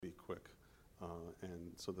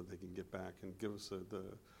so that they can get back and give us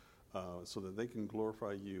so that they can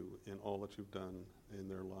glorify you in all that you've done in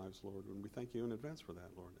their lives, Lord. And we thank you in advance for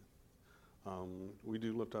that, Lord. We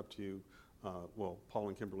do lift up to you, Paul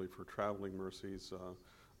and Kimberly, for traveling mercies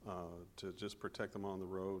to just protect them on the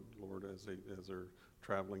road, Lord, as they're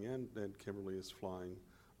traveling, and Kimberly is flying.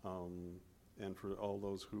 And for all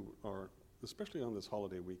those who are, especially on this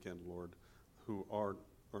holiday weekend, Lord, who are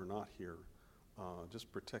not here,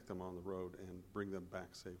 just protect them on the road and bring them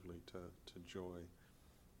back safely to joy.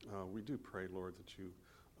 We do pray, Lord, that you,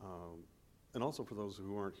 and also for those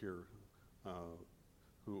who aren't here,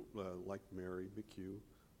 who like Mary McHugh,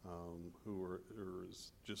 who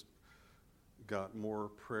is just got more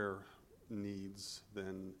prayer needs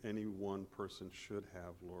than any one person should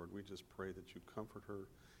have, Lord. We just pray that you comfort her,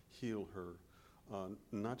 heal her,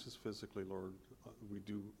 not just physically, Lord. We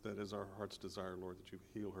do, that is our heart's desire, Lord, that you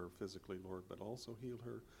heal her physically, Lord, but also heal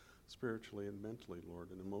her spiritually and mentally, Lord,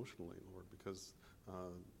 and emotionally, Lord, because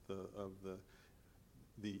of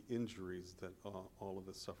the injuries that all of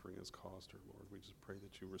this suffering has caused her, Lord. We just pray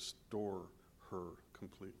that you restore her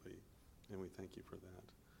completely, and we thank you for that.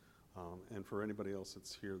 And for anybody else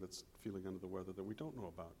that's here that's feeling under the weather that we don't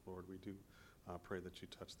know about, Lord, we do pray that you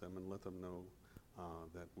touch them and let them know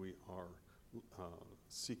that we are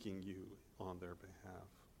seeking you on their behalf.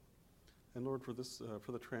 And Lord, for this,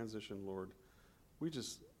 for the transition, Lord, we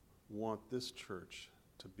just want this church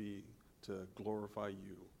to glorify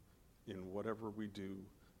you in whatever we do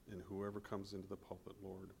and whoever comes into the pulpit,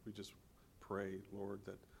 Lord. We just pray, Lord,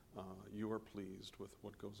 that you are pleased with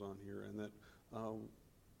what goes on here, and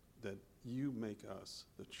that you make us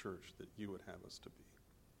the church that you would have us to be,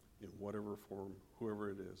 in whatever form, whoever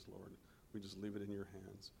it is, Lord. We just leave it in your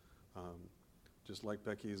hands. Just like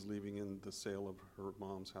Becky is leaving in the sale of her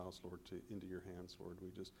mom's house, Lord, into your hands, Lord. We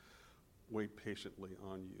just wait patiently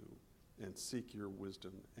on you and seek your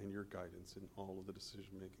wisdom and your guidance in all of the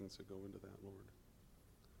decision makings that go into that, Lord.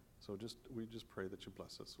 So we just pray that you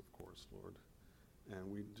bless us, of course, Lord.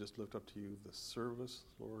 And we just lift up to you the service,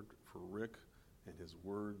 Lord, for Rick and his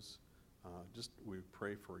words. We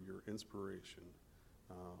pray for your inspiration.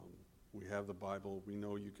 We have the Bible. We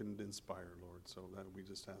know you can inspire, Lord, so that we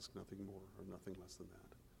just ask nothing more or nothing less than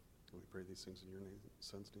that. And we pray these things in your name,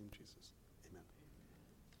 Son's name, Jesus. Amen.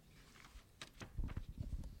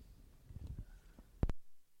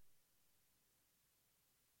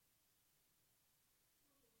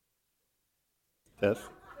 Test.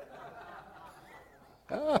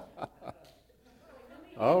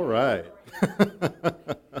 All right.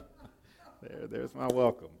 There's my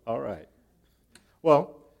welcome. All right.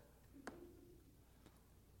 Well,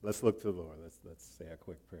 let's look to the Lord. Let's say a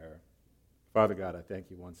quick prayer. Father God, I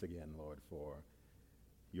thank you once again, Lord, for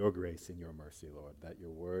your grace and your mercy, Lord, that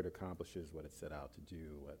your word accomplishes what it set out to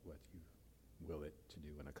do, what you will it to do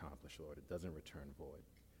and accomplish, Lord. It doesn't return void.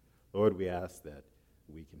 Lord, we ask that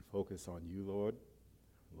we can focus on you, Lord.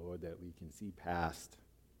 Lord, that we can see past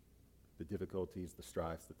the difficulties, the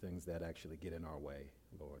strifes, the things that actually get in our way,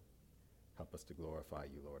 Lord. Help us to glorify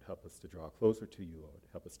you, Lord. Help us to draw closer to you, Lord.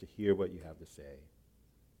 Help us to hear what you have to say.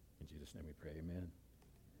 In Jesus' name we pray, amen.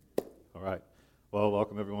 All right. Well,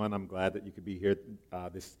 welcome, everyone. I'm glad that you could be here.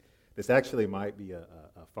 This actually might be a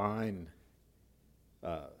fine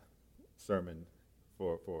sermon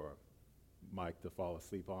for Mike to fall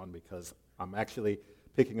asleep on, because I'm actually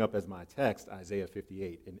picking up as my text Isaiah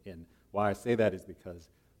 58. And why I say that is because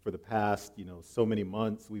for the past, so many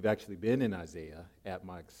months, we've actually been in Isaiah at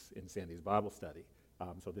Mike's and Sandy's Bible study.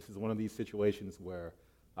 So this is one of these situations where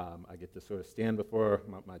I get to sort of stand before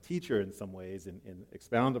my teacher in some ways and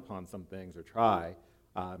expound upon some things or try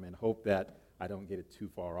and hope that I don't get it too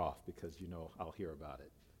far off, because, I'll hear about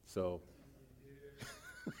it. So,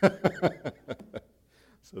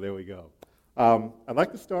 so there we go. I'd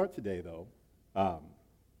like to start today, though,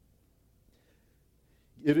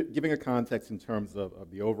 giving a context in terms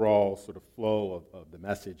of the overall sort of flow of the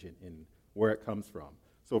message and where it comes from.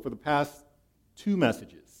 So for the past two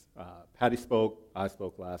messages, Patty spoke, I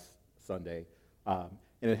spoke last Sunday, and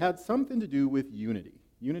it had something to do with unity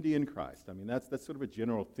in Christ. I mean, that's sort of a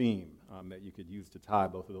general theme that you could use to tie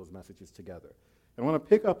both of those messages together. And I want to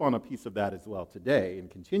pick up on a piece of that as well today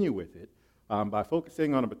and continue with it by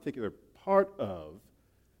focusing on a particular part of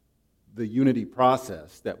the unity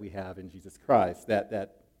process that we have in Jesus Christ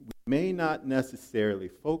that we may not necessarily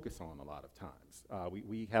focus on a lot of times.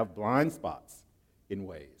 We have blind spots in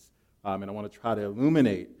ways, and I want to try to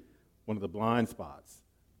illuminate one of the blind spots.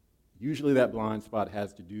 Usually that blind spot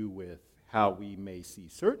has to do with how we may see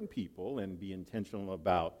certain people and be intentional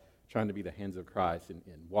about trying to be the hands of Christ and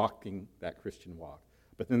walking that Christian walk.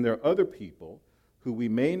 But then there are other people who we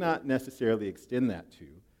may not necessarily extend that to.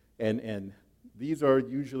 And these are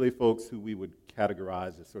usually folks who we would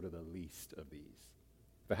categorize as sort of the least of these.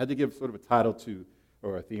 If I had to give sort of a title to,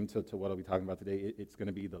 or a theme to what I'll be talking about today, it's going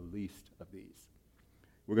to be the least of these.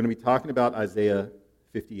 We're going to be talking about Isaiah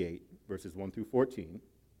 58, verses 1 through 14.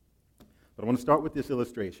 But I want to start with this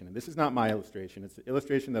illustration. And this is not my illustration. It's an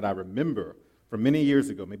illustration that I remember from many years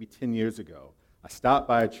ago, maybe 10 years ago. I stopped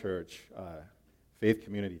by a church, Faith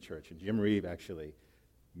Community Church, and Jim Reeve actually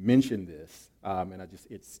mentioned this, and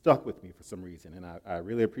it stuck with me for some reason. And I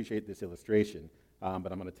really appreciate this illustration,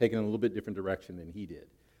 but I'm going to take it in a little bit different direction than he did.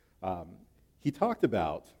 He talked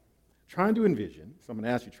about trying to envision, so I'm going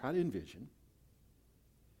to ask you, try to envision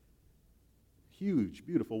huge,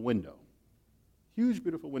 beautiful window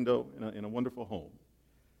in a wonderful home.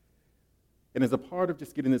 And as a part of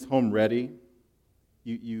just getting this home ready,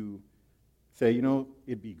 you say,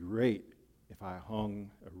 it'd be great if I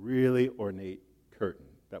hung a really ornate curtain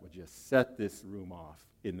that would just set this room off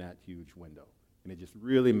in that huge window. And it just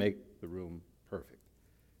really make the room perfect.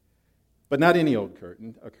 But not any old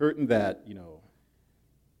curtain, a curtain that,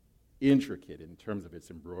 intricate in terms of its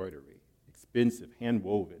embroidery, expensive,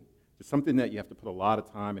 hand-woven, just something that you have to put a lot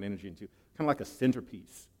of time and energy into, kind of like a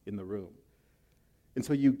centerpiece in the room. And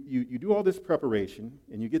so you do all this preparation,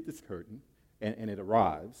 and you get this curtain, and it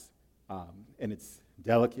arrives, and it's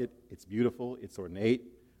delicate, it's beautiful, it's ornate,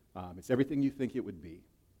 it's everything you think it would be.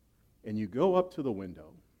 And you go up to the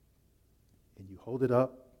window, and you hold it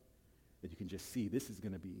up, and you can just see this is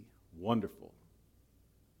going to be wonderful.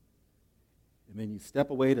 And then you step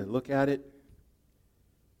away to look at it,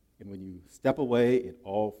 and when you step away, it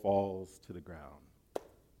all falls to the ground.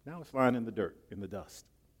 Now it's lying in the dirt, in the dust.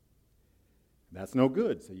 And that's no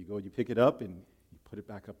good. So you go and you pick it up, and you put it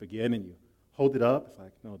back up again, and you hold it up. It's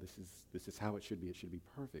like, no, this is how it should be. It should be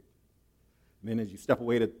perfect. And then as you step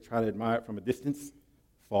away to try to admire it from a distance, it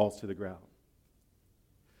falls to the ground.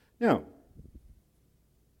 Now,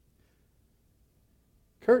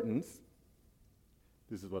 curtains,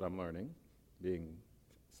 this is what I'm learning, being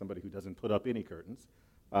somebody who doesn't put up any curtains.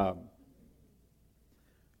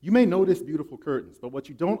 You may notice beautiful curtains, but what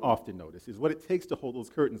you don't often notice is what it takes to hold those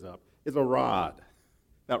curtains up is a rod.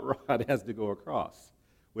 That rod has to go across.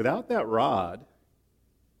 Without that rod,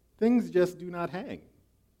 things just do not hang.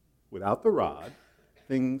 Without the rod,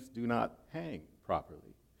 things do not hang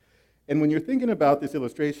properly. And when you're thinking about this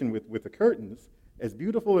illustration with the curtains, as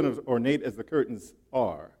beautiful and as ornate as the curtains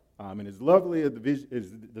are, and as lovely as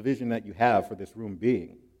the vision that you have for this room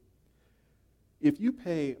being, if you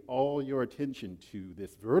pay all your attention to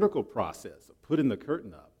this vertical process of putting the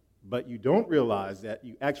curtain up, but you don't realize that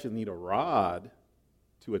you actually need a rod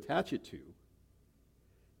to attach it to,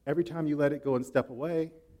 every time you let it go and step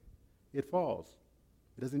away, it falls.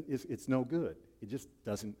 It's no good. It just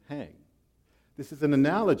doesn't hang. This is an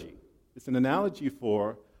analogy. It's an analogy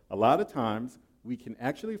for a lot of times we can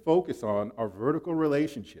actually focus on our vertical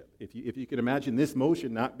relationship. If you can imagine this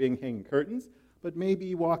motion not being hanging curtains, but maybe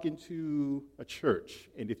you walk into a church,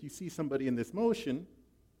 and if you see somebody in this motion,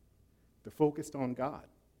 they're focused on God.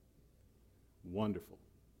 Wonderful.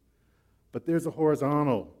 But there's a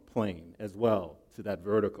horizontal plane as well to that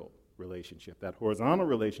vertical relationship. That horizontal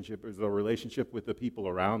relationship is a relationship with the people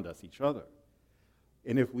around us, each other.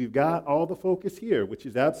 And if we've got all the focus here, which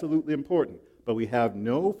is absolutely important, but we have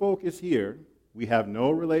no focus here, we have no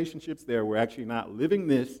relationships there, we're actually not living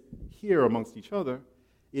this here amongst each other,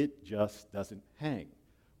 it just doesn't hang.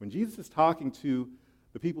 When Jesus is talking to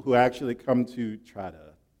the people who actually come to try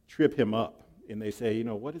to trip him up, and they say,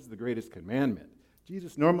 what is the greatest commandment?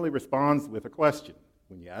 Jesus normally responds with a question.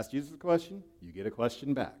 When you ask Jesus a question, you get a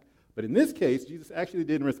question back. But in this case, Jesus actually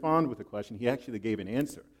didn't respond with a question. He actually gave an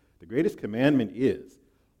answer. The greatest commandment is,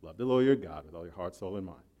 love the Lord your God with all your heart, soul, and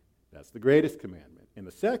mind. That's the greatest commandment. And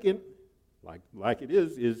the second, like it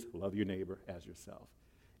is love your neighbor as yourself.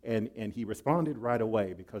 And he responded right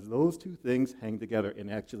away because those two things hang together. And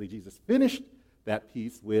actually, Jesus finished that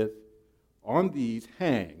piece with, on these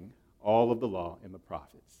hang all of the law and the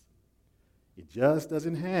prophets. It just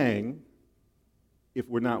doesn't hang if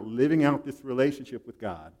we're not living out this relationship with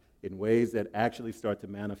God in ways that actually start to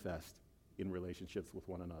manifest in relationships with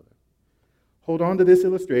one another. Hold on to this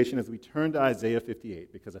illustration as we turn to Isaiah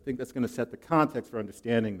 58, because I think that's going to set the context for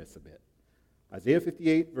understanding this a bit. Isaiah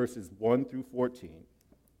 58, verses 1 through 14.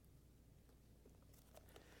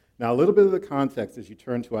 Now, a little bit of the context as you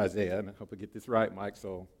turn to Isaiah, and I hope I get this right, Mike,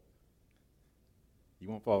 so you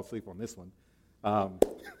won't fall asleep on this one.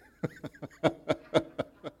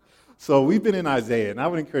 So we've been in Isaiah, and I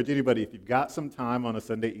would encourage anybody, if you've got some time on a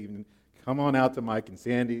Sunday evening, come on out to Mike and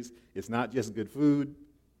Sandy's. It's not just good food,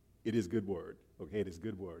 it is good word, okay, this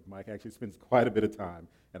good word. Mike actually spends quite a bit of time,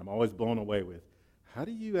 and I'm always blown away with, how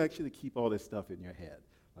do you actually keep all this stuff in your head?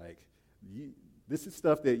 Like, this is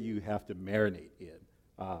stuff that you have to marinate in.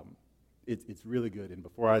 It's really good. And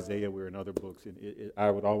before Isaiah, we're in other books, and I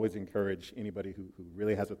would always encourage anybody who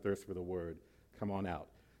really has a thirst for the word, come on out.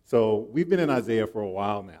 So we've been in Isaiah for a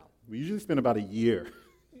while now. We usually spend about a year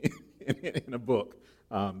in a book.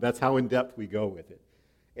 That's how in-depth we go with it.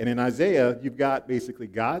 And in Isaiah, you've got basically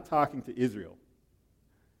God talking to Israel.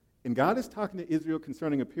 And God is talking to Israel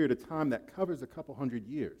concerning a period of time that covers a couple hundred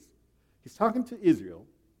years. He's talking to Israel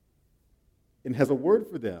and has a word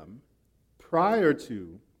for them prior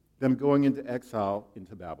to them going into exile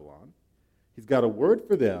into Babylon. He's got a word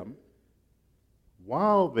for them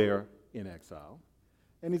while they're in exile.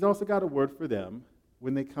 And he's also got a word for them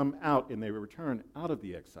when they come out and they return out of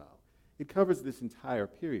the exile. It covers this entire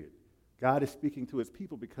period. God is speaking to his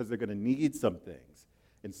people because they're going to need some things.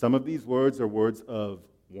 And some of these words are words of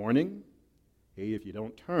warning. Hey, if you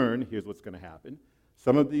don't turn, here's what's going to happen.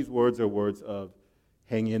 Some of these words are words of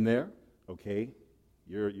hang in there, okay?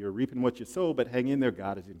 You're reaping what you sow, but hang in there,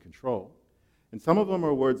 God is in control. And some of them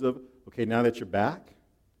are words of, okay, now that you're back,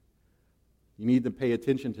 you need to pay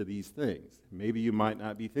attention to these things. Maybe you might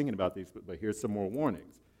not be thinking about these, but here's some more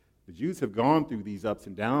warnings. The Jews have gone through these ups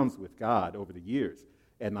and downs with God over the years.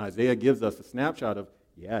 And Isaiah gives us a snapshot of,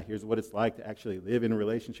 yeah, here's what it's like to actually live in a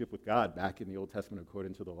relationship with God back in the Old Testament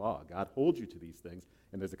according to the law. God holds you to these things,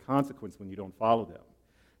 and there's a consequence when you don't follow them.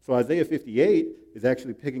 So Isaiah 58 is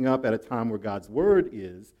actually picking up at a time where God's word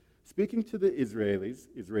is speaking to the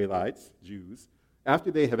Israelites, Jews,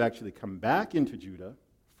 after they have actually come back into Judah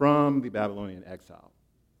from the Babylonian exile,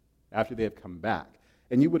 after they have come back.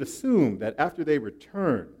 And you would assume that after they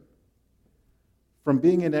return from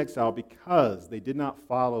being in exile because they did not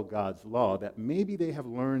follow God's law, that maybe they have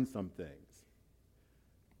learned some things.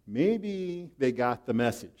 Maybe they got the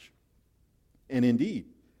message. And indeed,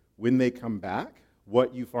 when they come back,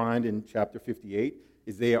 what you find in chapter 58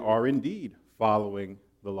 is they are indeed following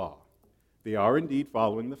the law. They are indeed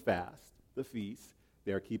following the fast, the feast.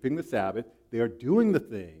 They are keeping the Sabbath. They are doing the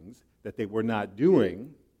things that they were not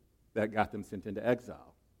doing that got them sent into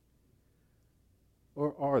exile.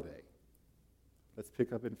 Or are they? Let's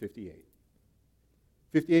pick up in 58.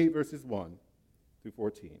 58 verses 1 through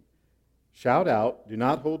 14. Shout out, do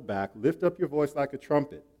not hold back, lift up your voice like a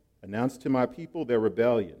trumpet. Announce to my people their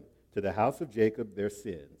rebellion, to the house of Jacob their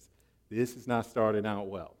sins. This is not starting out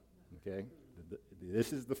well, okay?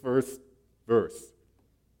 This is the first verse.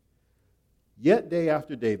 Yet day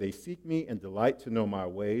after day they seek me and delight to know my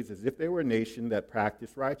ways, as if they were a nation that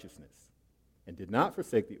practiced righteousness and did not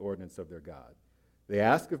forsake the ordinance of their God. They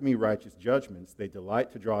ask of me righteous judgments. They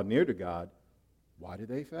delight to draw near to God. Why do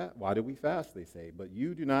they fast? Why do we fast, they say, but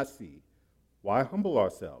you do not see. Why humble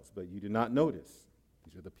ourselves, but you do not notice?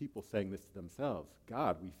 These are the people saying this to themselves.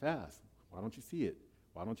 God, we fast. Why don't you see it?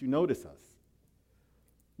 Why don't you notice us?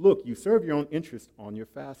 Look, you serve your own interest on your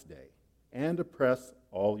fast day and oppress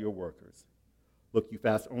all your workers. Look, you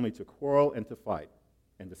fast only to quarrel and to fight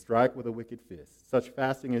and to strike with a wicked fist. Such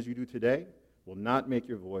fasting as you do today will not make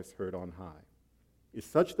your voice heard on high. Is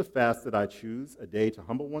such the fast that I choose, a day to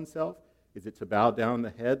humble oneself? Is it to bow down the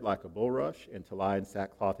head like a bulrush and to lie in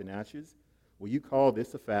sackcloth and ashes? Will you call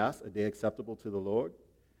this a fast, a day acceptable to the Lord?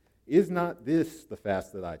 Is not this the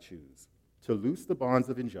fast that I choose? To loose the bonds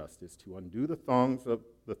of injustice, to undo the thongs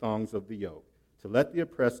of the yoke, to let the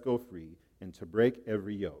oppressed go free, and to break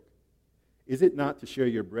every yoke. Is it not to share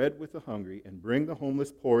your bread with the hungry and bring the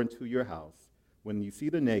homeless poor into your house, when you see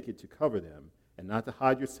the naked to cover them, and not to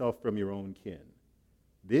hide yourself from your own kin?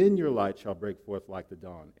 Then your light shall break forth like the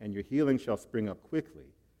dawn, and your healing shall spring up quickly.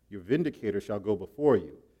 Your vindicator shall go before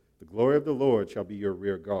you. The glory of the Lord shall be your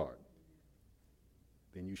rear guard.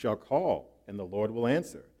 Then you shall call, and the Lord will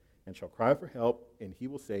answer, and shall cry for help, and he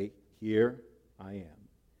will say, Here I am.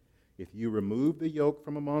 If you remove the yoke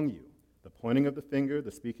from among you, the pointing of the finger,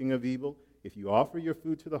 the speaking of evil, if you offer your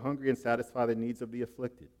food to the hungry and satisfy the needs of the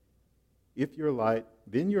afflicted,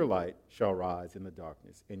 then your light shall rise in the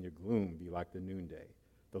darkness, and your gloom be like the noonday.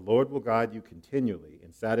 The Lord will guide you continually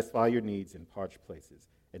and satisfy your needs in parched places,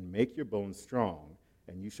 and make your bones strong,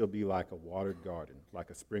 and you shall be like a watered garden, like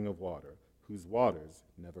a spring of water, whose waters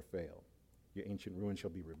never fail. Your ancient ruins shall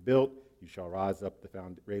be rebuilt. You shall raise up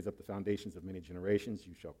the foundations of many generations.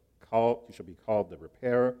 You shall be called the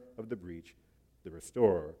repairer of the breach, the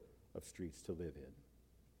restorer of streets to live in.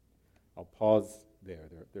 I'll pause there.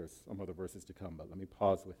 There's some other verses to come, but let me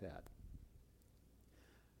pause with that.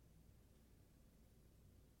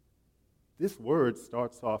 This word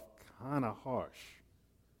starts off kind of harsh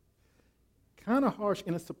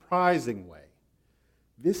in a surprising way.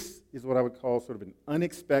 This is what I would call sort of an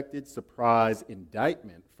unexpected surprise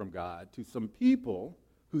indictment from God to some people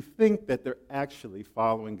who think that they're actually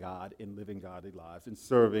following God and living godly lives and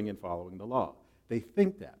serving and following the law. They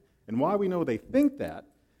think that. And why we know they think that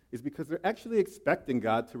is because they're actually expecting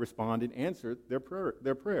God to respond and answer their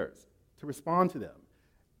prayers, to respond to them.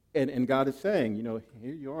 And God is saying,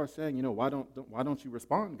 here you are saying, why don't you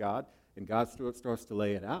respond, God? And God starts to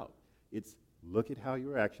lay it out. It's, look at how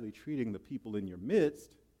you're actually treating the people in your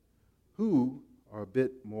midst who are a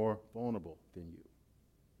bit more vulnerable than you.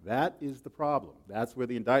 That is the problem. That's where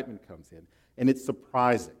the indictment comes in. And it's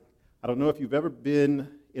surprising. I don't know if you've ever been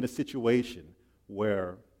in a situation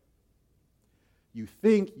where you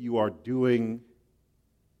think you are doing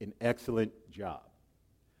an excellent job,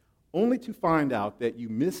 only to find out that you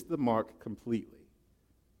missed the mark completely.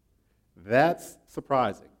 That's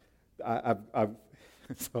surprising.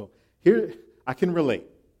 So here, I can relate.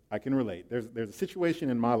 There's a situation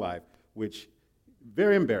in my life which,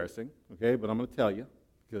 very embarrassing, okay, but I'm going to tell you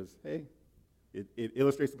because, hey, it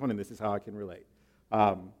illustrates the point, and this is how I can relate.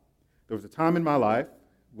 There was a time in my life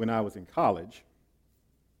when I was in college,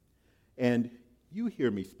 and you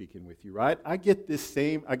hear me speaking with you, right? I get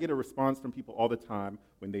a response from people all the time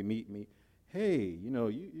when they meet me. Hey,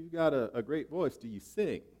 you got a great voice. Do you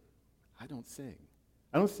sing? I don't sing.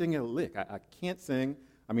 I don't sing a lick. I can't sing.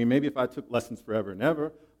 I mean, maybe if I took lessons forever and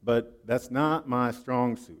ever, but that's not my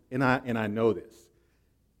strong suit. And I know this.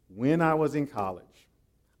 When I was in college,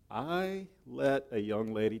 I let a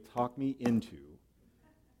young lady talk me into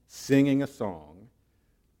singing a song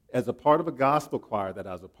as a part of a gospel choir that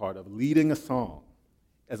I was a part of, leading a song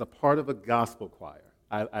as a part of a gospel choir.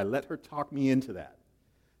 I let her talk me into that,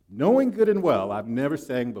 knowing good and well I've never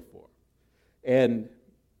sang before. And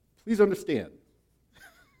please understand,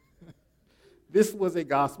 this was a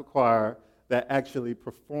gospel choir that actually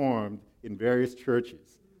performed in various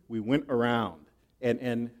churches. We went around,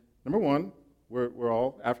 and number one, we're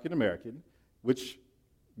all African American, which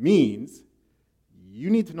means you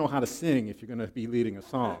need to know how to sing if you're going to be leading a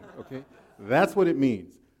song, okay? That's what it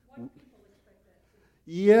means.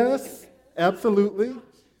 Yes, absolutely.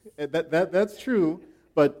 That's true,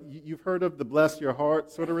 but you've heard of the bless your heart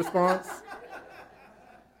sort of response?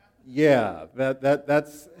 Yeah,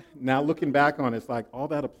 that's, now looking back on it, it's like all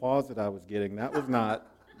that applause that I was getting, that was not,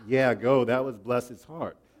 yeah, go, that was bless his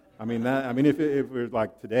heart. I mean, if it were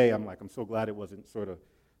like today, I'm so glad it wasn't sort of,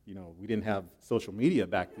 we didn't have social media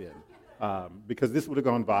back then, because this would have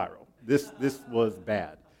gone viral. This was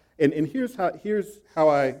bad. And here's how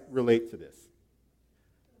I relate to this.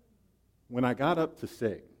 When I got up to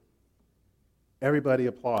sing, everybody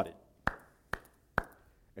applauded,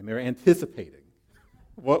 and they're anticipating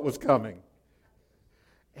what was coming.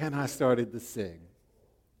 And I started to sing.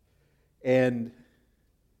 And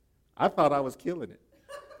I thought I was killing it.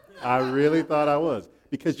 I really thought I was.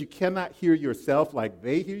 Because you cannot hear yourself like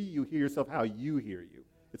they hear you. You hear yourself how you hear you.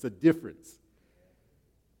 It's a difference.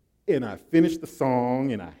 And I finished the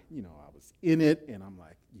song, and I was in it, and I'm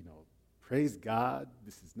like, praise God.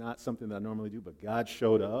 This is not something that I normally do, but God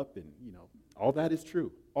showed up, and, all that is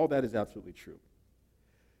true. All that is absolutely true.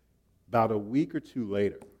 About a week or two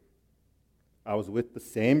later, I was with the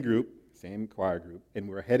same group, same choir group, and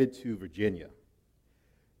we're headed to Virginia.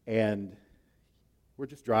 And we're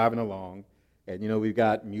just driving along, and, we've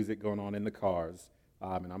got music going on in the cars,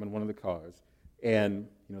 and I'm in one of the cars. And,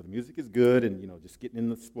 the music is good and, just getting in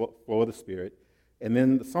the flow of the Spirit. And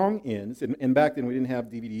then the song ends, and back then we didn't have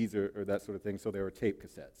DVDs or that sort of thing, so there were tape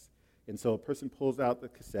cassettes. And so a person pulls out the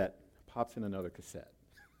cassette, pops in another cassette.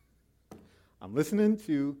 I'm listening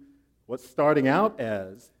to what's starting out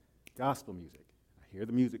as gospel music. I hear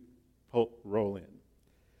the music roll in.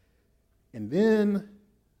 And then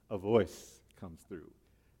a voice comes through.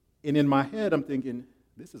 And in my head, I'm thinking,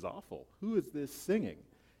 this is awful. Who is this singing?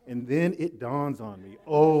 And then it dawns on me,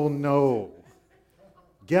 oh no.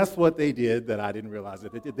 Guess what they did that I didn't realize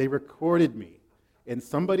that they did? They recorded me. And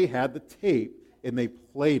somebody had the tape, and they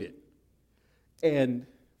played it. And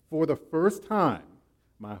for the first time,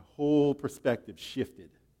 my whole perspective shifted.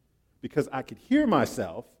 Because I could hear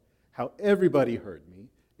myself, how everybody heard me,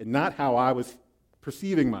 and not how I was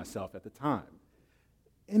perceiving myself at the time.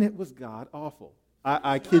 And it was God awful.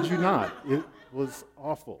 I kid you not. It was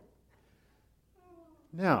awful.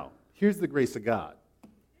 Now, here's the grace of God.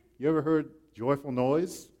 You ever heard joyful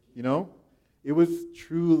noise? It was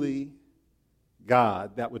truly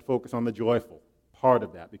God that would focus on the joyful part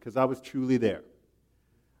of that, because I was truly there.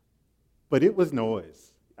 But it was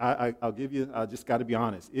noise. I'll give you, I just got to be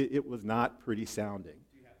honest. It was not pretty sounding.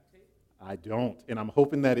 Do you have a tape? I don't, and I'm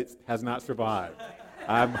hoping that it has not survived.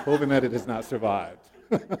 I'm hoping that it has not survived.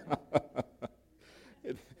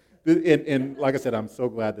 And like I said, I'm so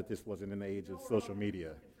glad that this wasn't in the age of social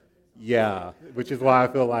media. Yeah, which is why I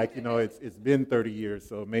feel like, it's been 30 years,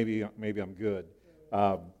 so maybe I'm good.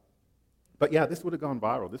 But yeah, this would have gone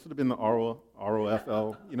viral. This would have been the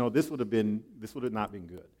ROFL. This would have not been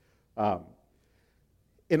good.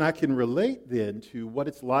 And I can relate then to what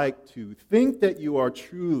it's like to think that you are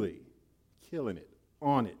truly killing it,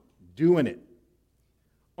 on it, doing it,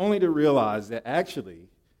 only to realize that actually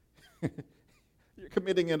you're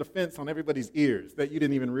committing an offense on everybody's ears that you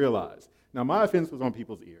didn't even realize. Now, my offense was on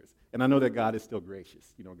people's ears, and I know that God is still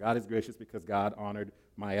gracious. God is gracious because God honored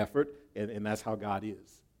my effort, and that's how God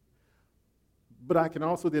is. But I can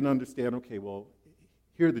also then understand, okay, well,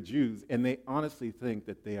 here are the Jews, and they honestly think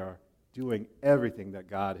that they are doing everything that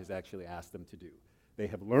God has actually asked them to do. They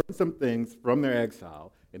have learned some things from their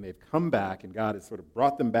exile, and they've come back, and God has sort of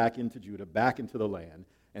brought them back into Judah, back into the land,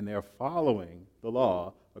 and they're following the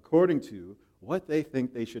law according to what they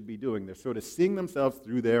think they should be doing. They're sort of seeing themselves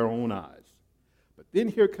through their own eyes. But then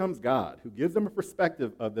here comes God, who gives them a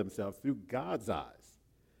perspective of themselves through God's eyes.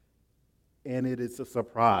 And it is a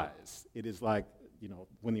surprise. It is like,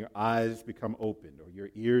 when your eyes become opened or your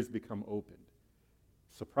ears become opened.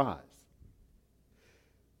 Surprise.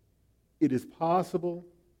 It is possible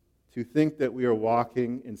to think that we are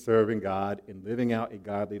walking and serving God and living out a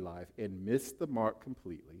godly life and miss the mark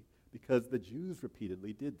completely because the Jews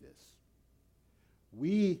repeatedly did this.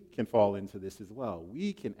 We can fall into this as well.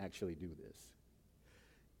 We can actually do this.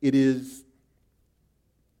 It is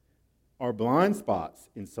our blind spots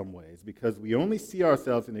in some ways because we only see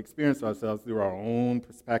ourselves and experience ourselves through our own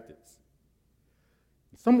perspectives.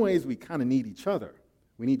 In some ways, we kind of need each other.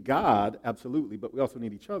 We need God, absolutely, but we also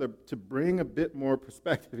need each other to bring a bit more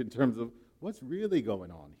perspective in terms of what's really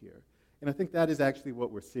going on here. And I think that is actually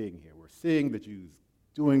what we're seeing here. We're seeing the Jews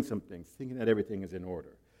doing some things, thinking that everything is in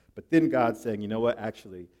order. But then God's saying, you know what,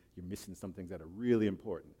 actually, you're missing some things that are really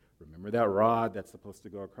important. Remember that rod that's supposed to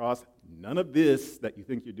go across? None of this that you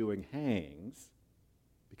think you're doing hangs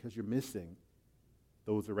because you're missing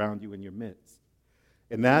those around you in your midst.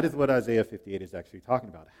 And that is what Isaiah 58 is actually talking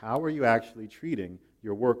about. How are you actually treating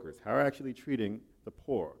your workers? How are you actually treating the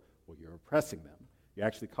poor? Well, you're oppressing them. You're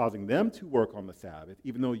actually causing them to work on the Sabbath.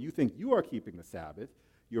 Even though you think you are keeping the Sabbath,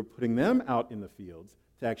 you're putting them out in the fields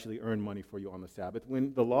to actually earn money for you on the Sabbath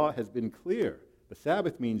when the law has been clear. The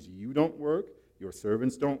Sabbath means you don't work, your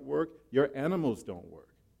servants don't work, your animals don't work.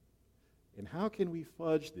 And how can we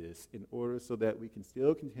fudge this in order so that we can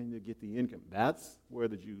still continue to get the income? That's where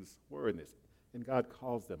the Jews were in this. And God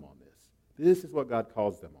calls them on this. This is what God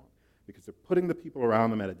calls them on, because they're putting the people around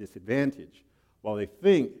them at a disadvantage while they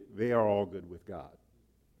think they are all good with God.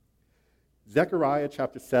 Zechariah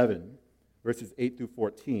chapter 7, verses 8 through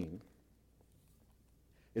 14,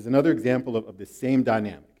 is another example of this same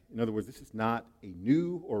dynamic. In other words, this is not a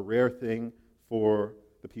new or rare thing for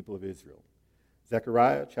the people of Israel.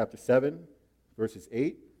 Zechariah chapter 7, verses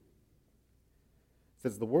 8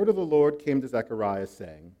 says, "The word of the Lord came to Zechariah,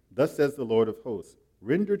 saying, Thus says the Lord of hosts,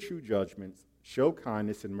 render true judgments, show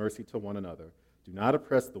kindness and mercy to one another. Do not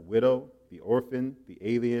oppress the widow, the orphan, the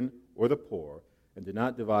alien, or the poor, and do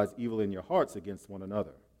not devise evil in your hearts against one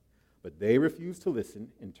another. But they refused to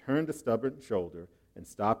listen and turned a stubborn shoulder and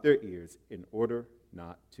stopped their ears in order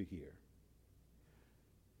not to hear."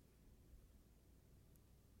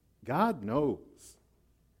 God knows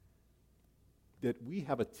that we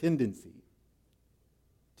have a tendency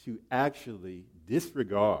to actually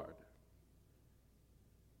disregard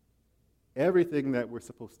everything that we're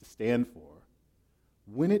supposed to stand for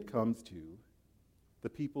when it comes to the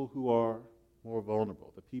people who are more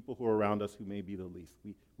vulnerable, the people who are around us who may be the least.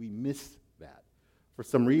 We miss that for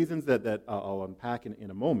some reasons that I'll unpack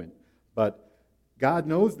in a moment, but God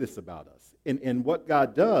knows this about us. And what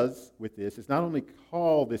God does with this is not only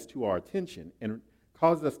call this to our attention and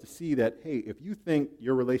cause us to see that, hey, if you think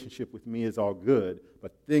your relationship with me is all good,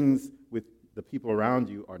 but things with the people around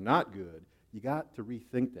you are not good, you got to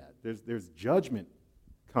rethink that. There's judgment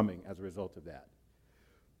coming as a result of that.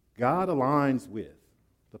 God aligns with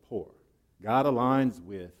the poor. God aligns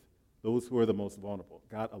with those who are the most vulnerable.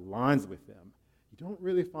 God aligns with them. You don't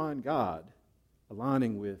really find God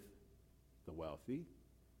aligning with the wealthy,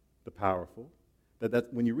 the powerful.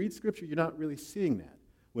 That when you read Scripture, you're not really seeing that.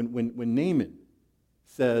 When Naaman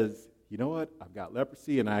says, you know what, I've got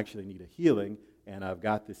leprosy and I actually need a healing, and I've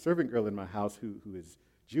got this servant girl in my house who is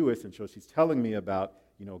Jewish, and so she's telling me about,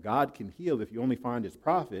 God can heal if you only find his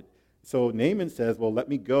prophet. So Naaman says, well, let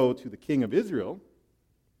me go to the king of Israel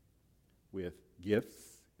with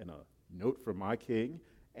gifts and a note from my king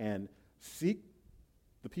and seek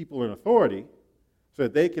the people in authority so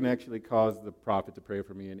that they can actually cause the prophet to pray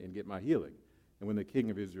for me and get my healing. And when the king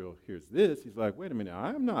of Israel hears this, he's like, wait a minute, I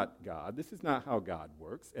am not God. This is not how God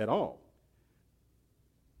works at all.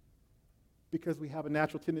 Because we have a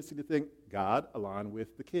natural tendency to think God aligned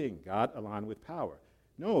with the king, God aligned with power.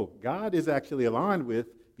 No, God is actually aligned with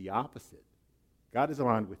the opposite. God is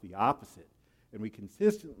aligned with the opposite. And we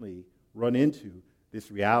consistently run into this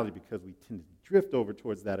reality because we tend to drift over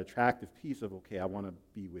towards that attractive piece of, okay, I want to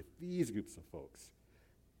be with these groups of folks.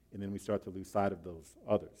 And then we start to lose sight of those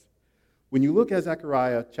others. When you look at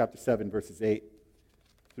Zechariah chapter 7, verses 8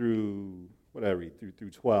 through, what did I read, through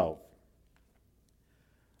 12,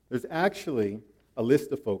 there's actually a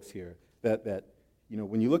list of folks here that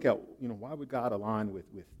when you look at, why would God align with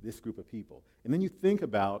this group of people? And then you think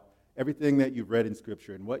about everything that you've read in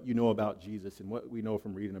Scripture and what you know about Jesus and what we know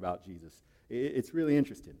from reading about Jesus. It's really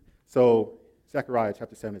interesting. So Zechariah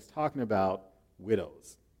chapter 7 is talking about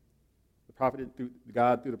widows.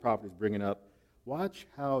 God through the prophet is bringing up, watch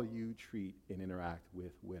how you treat and interact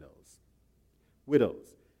with widows.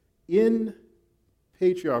 Widows. In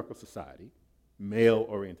patriarchal society,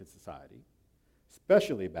 male-oriented society,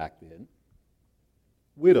 especially back then,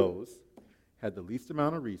 widows had the least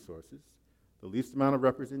amount of resources, the least amount of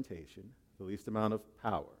representation, the least amount of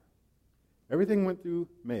power. Everything went through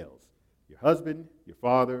males. Your husband, your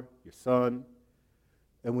father, your son.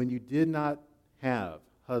 And when you did not have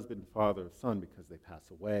husband, father, or son because they pass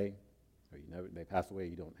away, or they pass away,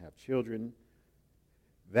 you don't have children,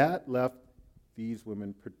 that left these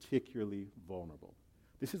women particularly vulnerable.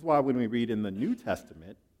 This is why when we read in the New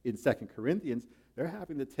Testament, in 2 Corinthians, they're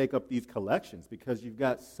having to take up these collections because you've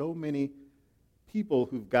got so many people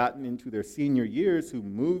who've gotten into their senior years who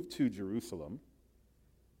moved to Jerusalem.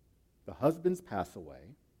 The husbands pass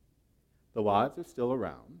away. The wives are still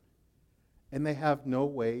around. And they have no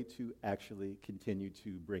way to actually continue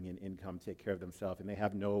to bring in income, take care of themselves, and they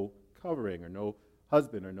have no covering or no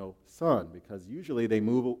husband or no son because usually they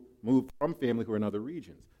move from family who are in other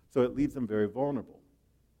regions. So it leaves them very vulnerable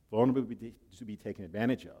to be taken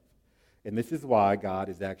advantage of. And this is why God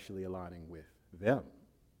is actually aligning with them.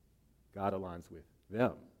 God aligns with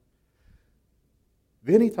them.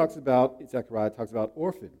 Then Zechariah talks about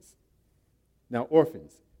orphans. Now,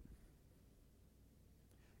 orphans.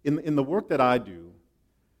 In the work that I do,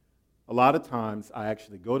 a lot of times I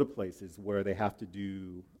actually go to places where they have to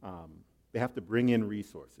bring in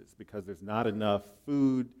resources because there's not enough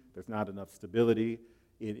food, there's not enough stability.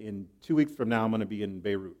 In 2 weeks from now, I'm going to be in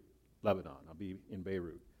Beirut, Lebanon. I'll be in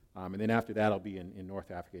Beirut. And then after that, I'll be in North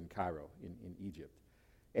Africa, in Cairo, in Egypt.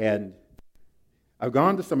 And I've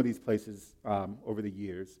gone to some of these places over the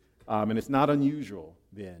years, and it's not unusual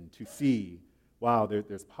then to see, wow,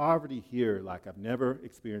 there's poverty here like I've never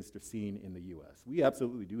experienced or seen in the U.S. We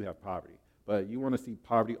absolutely do have poverty, but you want to see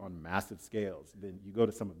poverty on massive scales, then you go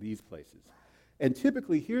to some of these places. And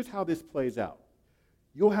typically, here's how this plays out.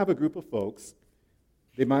 You'll have a group of folks.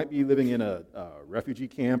 They might be living in a refugee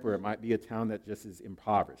camp, or it might be a town that just is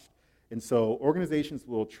impoverished. And so organizations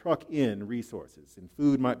will truck in resources, and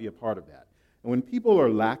food might be a part of that. And when people are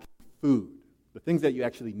lacking food, the things that you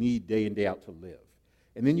actually need day in, day out to live,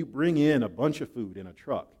 and then you bring in a bunch of food in a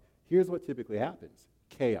truck, here's what typically happens: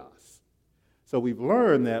 chaos. So we've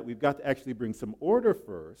learned that we've got to actually bring some order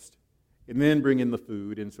first, and then bring in the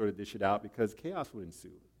food and sort of dish it out, because chaos would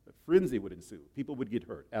ensue. A frenzy would ensue. People would get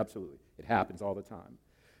hurt, absolutely. It happens all the time.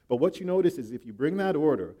 But what you notice is if you bring that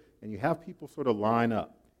order and you have people sort of line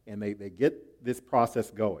up and they get this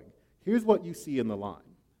process going, here's what you see in the line.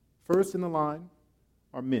 First in the line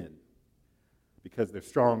are men, because they're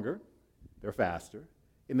stronger, they're faster,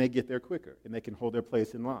 and they get there quicker, and they can hold their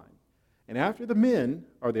place in line. And after the men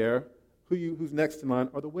are there, who's next in line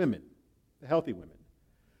are the women, the healthy women,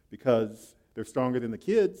 because they're stronger than the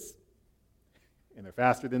kids, and they're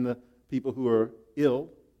faster than the people who are ill,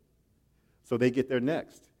 so they get there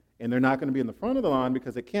next. And they're not going to be in the front of the line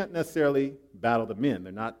because they can't necessarily battle the men.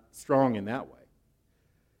 They're not strong in that way.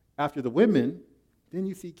 After the women, then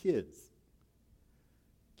you see kids.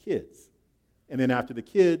 Kids. And then after the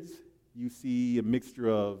kids, you see a mixture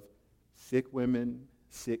of sick women,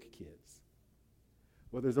 sick kids.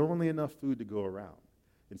 Well, there's only enough food to go around.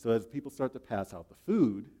 And so as people start to pass out the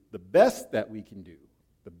food, the best that we can do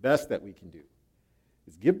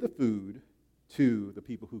is give the food to the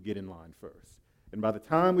people who get in line first. And by the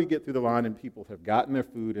time we get through the line and people have gotten their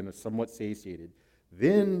food and are somewhat satiated,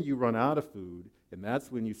 then you run out of food, and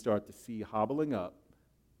that's when you start to see hobbling up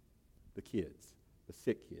the kids, the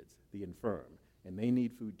sick kids, the infirm, and they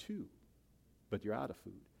need food too, but you're out of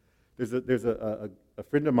food. There's a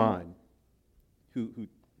friend of mine who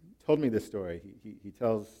told me this story. He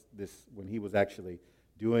tells this when he was actually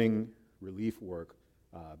doing relief work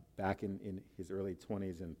back in his early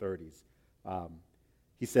 20s and 30s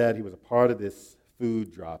He said he was a part of this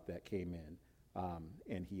food drop that came in,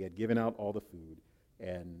 and he had given out all the food,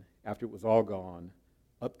 and after it was all gone,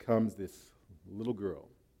 up comes this little girl,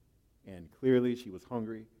 and clearly she was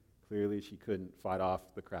hungry. Clearly she couldn't fight off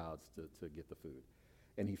the crowds to get the food.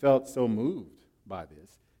 And he felt so moved by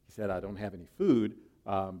this. He said, I don't have any food,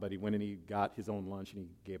 but he went and he got his own lunch and he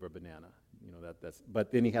gave her a banana.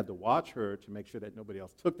 But then he had to watch her to make sure that nobody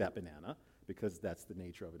else took that banana, because that's the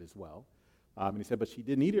nature of it as well. And he said, but she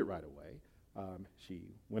didn't eat it right away. She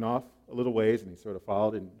went off a little ways, and he sort of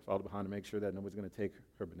followed behind to make sure that nobody's going to take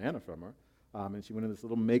her banana from her. And she went in this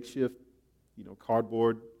little makeshift,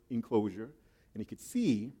 cardboard enclosure, and he could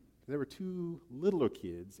see there were two littler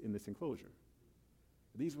kids in this enclosure.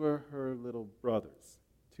 These were her little brothers,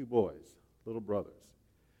 two boys, little brothers.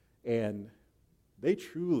 And they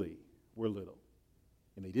truly were little,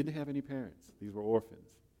 and they didn't have any parents. These were orphans.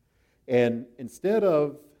 And instead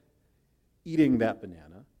of eating that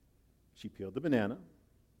banana, she peeled the banana,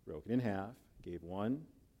 broke it in half, gave one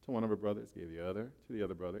to one of her brothers, gave the other to the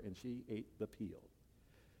other brother, and she ate the peel.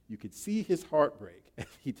 You could see his heart break as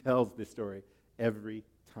he tells this story every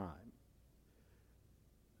time.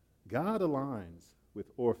 God aligns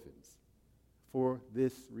with orphans for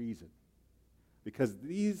this reason, because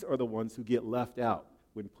these are the ones who get left out.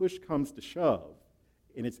 When push comes to shove,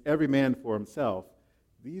 and it's every man for himself,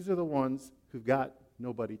 these are the ones who've got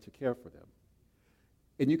nobody to care for them.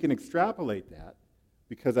 And you can extrapolate that,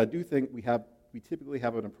 because I do think we typically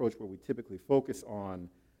have an approach where we typically focus on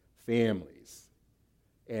families.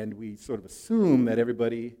 And we sort of assume that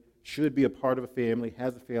everybody should be a part of a family,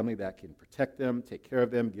 has a family that can protect them, take care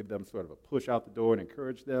of them, give them sort of a push out the door and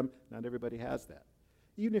encourage them. Not everybody has that.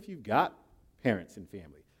 Even if you've got parents and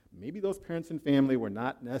family, maybe those parents and family were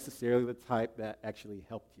not necessarily the type that actually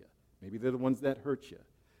helped you. Maybe they're the ones that hurt you.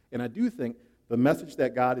 And I do think the message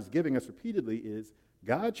that God is giving us repeatedly is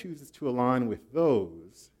God chooses to align with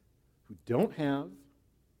those who don't have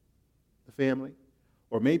the family,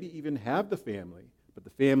 or maybe even have the family, but the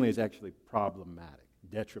family is actually problematic,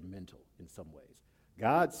 detrimental in some ways.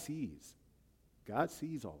 God sees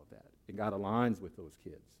all of that, and God aligns with those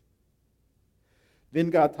kids. Then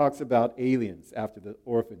God talks about aliens after the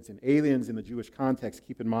orphans. And aliens in the Jewish context,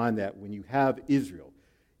 keep in mind that when you have Israel,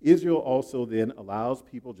 Israel also then allows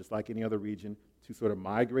people, just like any other region, to sort of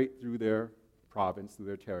migrate through their province, through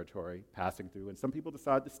their territory, passing through. And some people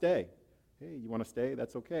decide to stay. Hey, you want to stay?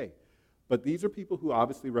 That's okay. But these are people who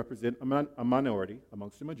obviously represent a minority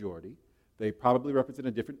amongst a majority. They probably represent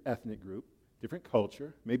a different ethnic group, different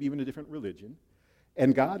culture, maybe even a different religion.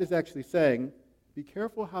 And God is actually saying, be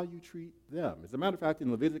careful how you treat them. As a matter of fact, in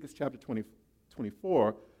Leviticus chapter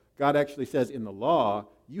 24, God actually says in the law,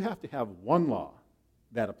 you have to have one law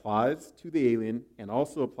that applies to the alien and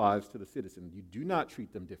also applies to the citizen. You do not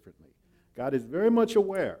treat them differently. God is very much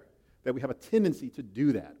aware that we have a tendency to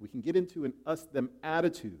do that. We can get into an us-them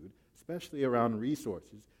attitude, especially around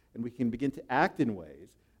resources, and we can begin to act in ways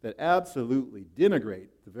that absolutely denigrate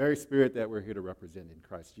the very spirit that we're here to represent in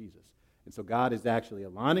Christ Jesus. And so God is actually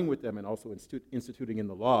aligning with them and also instituting in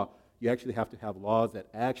the law. You actually have to have laws that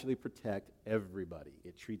actually protect everybody.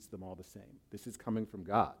 It treats them all the same. This is coming from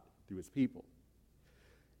God through his people.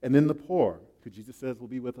 And then the poor, who Jesus says will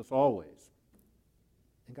be with us always.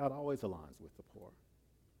 And God always aligns with the poor.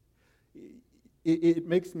 It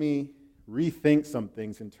makes me rethink some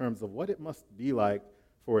things in terms of what it must be like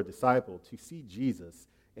for a disciple to see Jesus.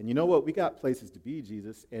 And you know what? We got places to be,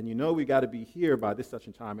 Jesus. And you know we got to be here by this such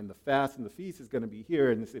a time. And the fast and the feast is going to be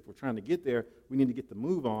here. And if we're trying to get there, we need to get the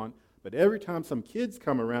move on. But every time some kids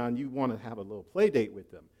come around, you want to have a little play date with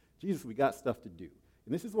them. Jesus, we got stuff to do.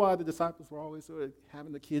 And this is why the disciples were always sort of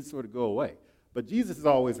having the kids sort of go away. But Jesus is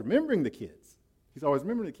always remembering the kids. He's always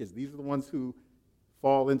remembering the kids. These are the ones who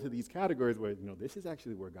fall into these categories where, this is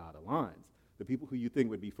actually where God aligns. The people who you think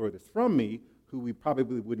would be furthest from me, who we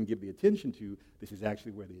probably wouldn't give the attention to, this is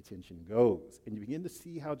actually where the attention goes. And you begin to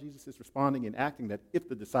see how Jesus is responding and acting, that if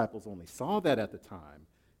the disciples only saw that at the time,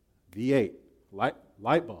 V8,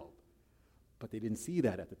 light bulb. But they didn't see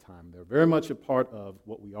that at the time. They're very much a part of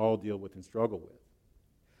what we all deal with and struggle with.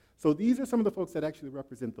 So these are some of the folks that actually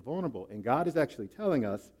represent the vulnerable. And God is actually telling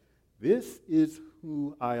us, this is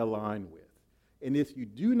who I align with. And if you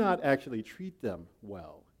do not actually treat them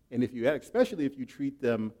well, and especially if you treat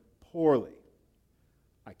them poorly,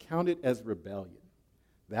 I count it as rebellion.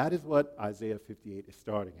 That is what Isaiah 58 is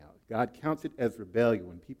starting out. God counts it as rebellion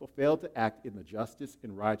when people fail to act in the justice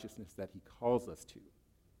and righteousness that he calls us to.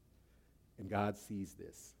 And God sees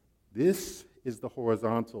this. This is the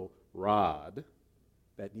horizontal rod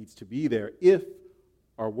that needs to be there if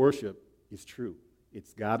our worship is true.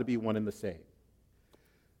 It's got to be one and the same.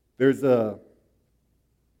 There's a,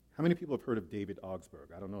 how many people have heard of David Augsburg?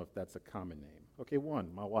 I don't know if that's a common name. Okay,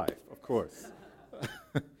 one, my wife, of course.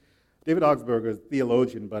 David Augsburg is a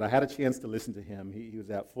theologian, but I had a chance to listen to him. He was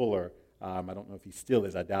at Fuller. I don't know if he still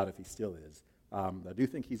is. I doubt if he still is. I do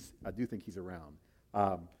think he's around.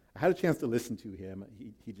 I had a chance to listen to him.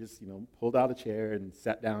 He just, pulled out a chair and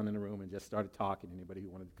sat down in a room and just started talking. Anybody who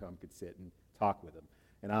wanted to come could sit and talk with him.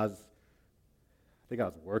 And I think I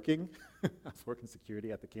was working. I was working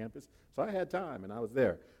security at the campus, so I had time, and I was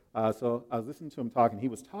there. So I was listening to him talking. He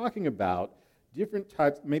was talking about different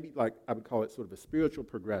types, maybe like I would call it sort of a spiritual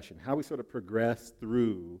progression, how we sort of progress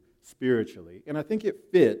through spiritually. And I think it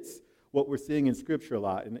fits what we're seeing in Scripture a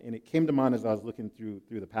lot, and it came to mind as I was looking through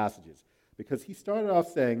the passages. Because he started off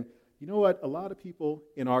saying, you know what, a lot of people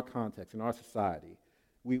in our context, in our society,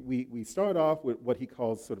 we start off with what he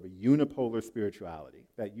calls sort of a unipolar spirituality.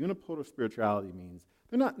 That unipolar spirituality means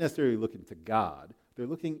they're not necessarily looking to God, they're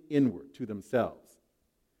looking inward to themselves.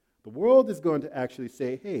 The world is going to actually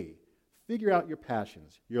say, hey, figure out your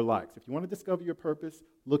passions, your likes. If you want to discover your purpose,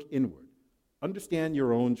 look inward. Understand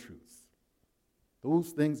your own truths. Those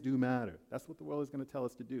things do matter. That's what the world is going to tell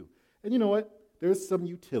us to do. And you know what? There's some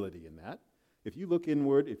utility in that. If you look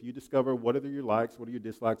inward, if you discover what are your likes, what are your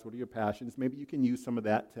dislikes, what are your passions, maybe you can use some of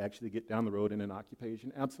that to actually get down the road in an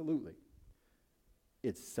occupation. Absolutely.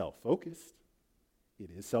 It's self-focused.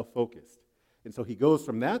 It is self-focused. And so he goes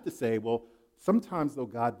from that to say, well, sometimes, though,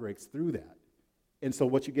 God breaks through that. And so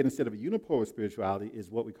what you get instead of a unipolar spirituality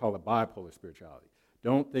is what we call a bipolar spirituality.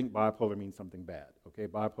 Don't think bipolar means something bad, okay?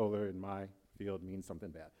 Bipolar in my field means something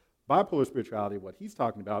bad. Bipolar spirituality, what he's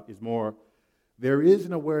talking about is more, there is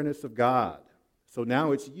an awareness of God. So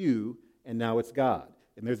now it's you, and now it's God.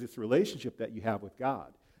 And there's this relationship that you have with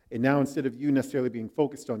God. And now instead of you necessarily being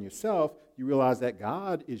focused on yourself, you realize that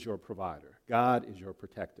God is your provider. God is your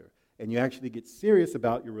protector. And you actually get serious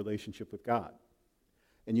about your relationship with God.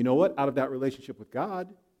 And you know what? Out of that relationship with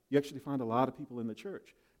God, you actually find a lot of people in the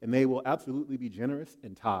church. And they will absolutely be generous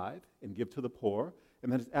and tithe and give to the poor.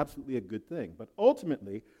 And that is absolutely a good thing. But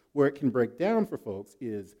ultimately, where it can break down for folks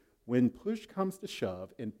is when push comes to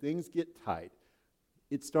shove and things get tight,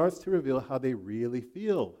 it starts to reveal how they really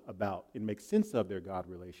feel about and make sense of their God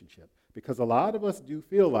relationship. Because a lot of us do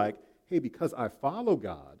feel like, hey, because I follow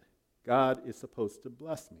God, God is supposed to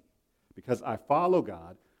bless me. Because I follow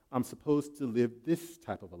God, I'm supposed to live this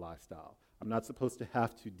type of a lifestyle. I'm not supposed to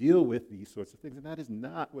have to deal with these sorts of things. And that is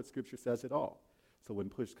not what Scripture says at all. So when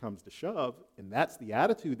push comes to shove, and that's the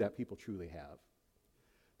attitude that people truly have,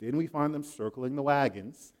 then we find them circling the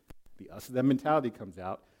wagons. The us-them mentality comes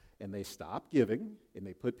out, and they stop giving, and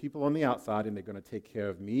they put people on the outside, and they're going to take care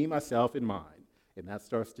of me, myself, and mine. And that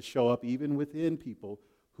starts to show up even within people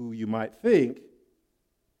who you might think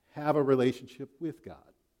have a relationship with God.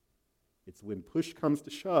 It's when push comes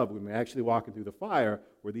to shove, when we're actually walking through the fire,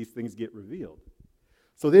 where these things get revealed.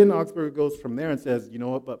 So then Augsburg goes from there and says, you know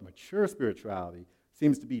what, but mature spirituality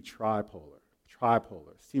seems to be tripolar,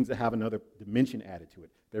 seems to have another dimension added to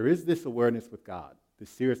it. There is this awareness with God, the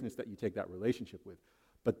seriousness that you take that relationship with.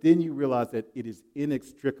 But then you realize that it is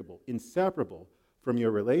inextricable, inseparable from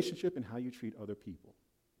your relationship and how you treat other people.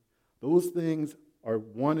 Those things are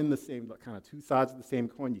one and the same, kind of two sides of the same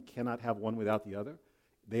coin. You cannot have one without the other.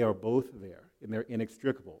 They are both there, and they're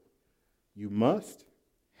inextricable. You must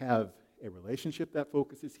have a relationship that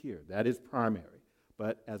focuses here. That is primary.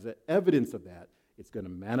 But as an evidence of that, it's going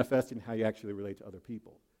to manifest in how you actually relate to other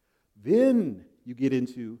people. Then you get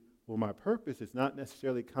into, well, my purpose is not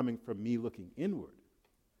necessarily coming from me looking inward.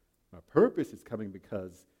 My purpose is coming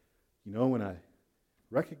because, when I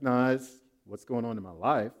recognize what's going on in my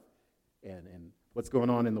life and what's going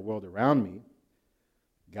on in the world around me,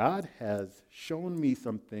 God has shown me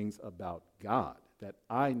some things about God that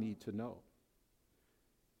I need to know.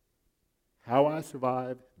 How I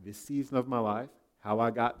survived this season of my life, how I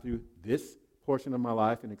got through this portion of my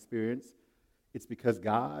life and experience, it's because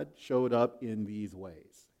God showed up in these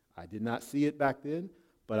ways. I did not see it back then,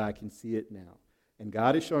 but I can see it now. And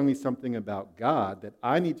God is showing me something about God that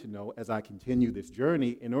I need to know as I continue this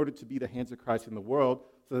journey in order to be the hands of Christ in the world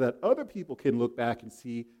so that other people can look back and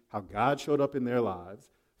see how God showed up in their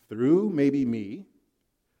lives through maybe me,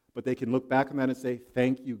 but they can look back on that and say,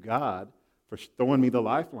 thank you, God, for throwing me the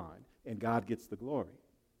lifeline, and God gets the glory.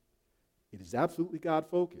 It is absolutely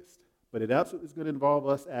God-focused, but it absolutely is going to involve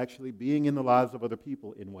us actually being in the lives of other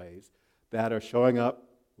people in ways that are showing up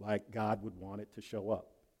like God would want it to show up.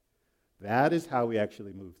 That is how we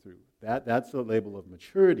actually move through. That's the label of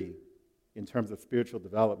maturity in terms of spiritual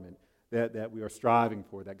development that we are striving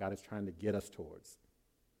for, that God is trying to get us towards.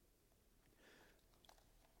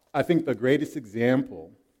 I think the greatest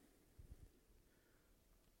example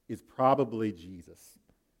is probably Jesus.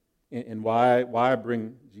 And why I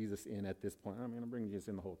bring Jesus in at this point, I'm bringing Jesus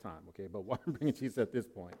in the whole time, okay? But why I'm bringing Jesus at this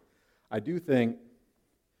point, I do think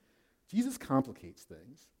Jesus complicates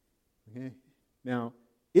things, okay? Now,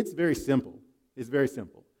 it's very simple. It's very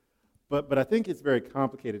simple. But I think it's very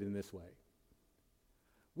complicated in this way.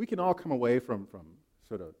 We can all come away from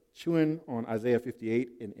sort of chewing on Isaiah 58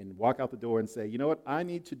 and walk out the door and say, you know what, I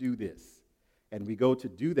need to do this. And we go to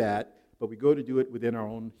do that, but we go to do it within our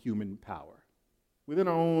own human power, within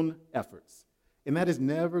our own efforts. And that is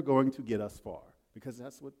never going to get us far, because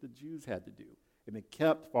that's what the Jews had to do. And they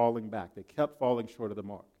kept falling back. They kept falling short of the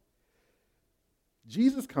mark.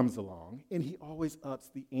 Jesus comes along, and he always ups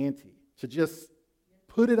the ante to just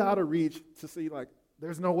put it out of reach, to see, like,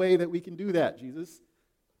 there's no way that we can do that, Jesus.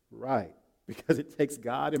 Right, because it takes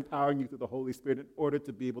God empowering you through the Holy Spirit in order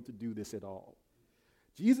to be able to do this at all.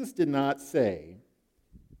 Jesus did not say,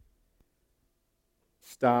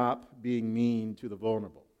 stop being mean to the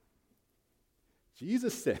vulnerable.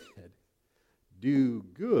 Jesus said, do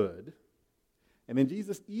good. And then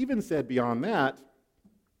Jesus even said beyond that,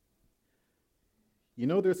 you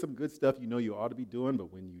know there's some good stuff you know you ought to be doing,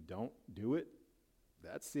 but when you don't do it,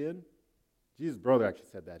 that's sin. Jesus' brother actually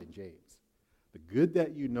said that in James. The good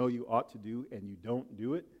that you know you ought to do and you don't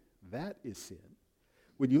do it, that is sin.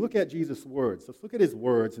 When you look at Jesus' words, let's look at his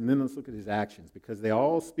words and then let's look at his actions, because they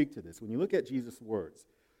all speak to this. When you look at Jesus' words,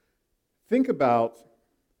 think about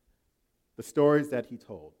the stories that he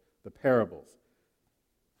told, the parables.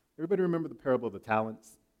 Everybody remember the parable of the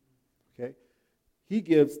talents? Okay? He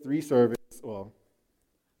gives 3 servants, well,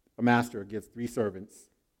 a master gives 3 servants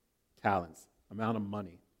talents, amount of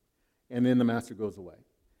money, and then the master goes away.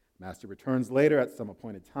 Master returns later at some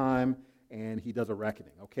appointed time, and he does a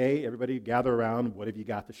reckoning. Okay, everybody gather around. What have you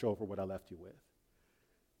got to show for what I left you with?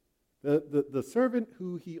 The servant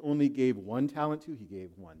who he only gave 1 talent to, he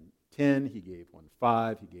gave 1 10, he gave 1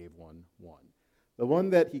 5, he gave 1 1. The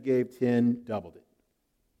one that he gave 10 doubled it.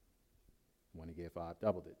 The one he gave 5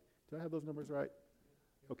 doubled it. Do I have those numbers right?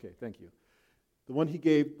 Okay, thank you. The one he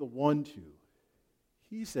gave the 1 to,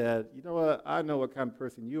 he said, you know what, I know what kind of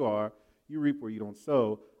person you are. You reap where you don't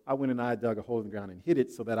sow. I went and I dug a hole in the ground and hid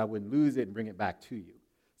it so that I wouldn't lose it and bring it back to you.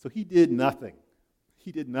 So he did nothing.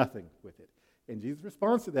 He did nothing with it. And Jesus'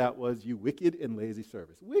 response to that was, you wicked and lazy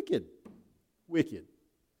servants. Wicked. Wicked.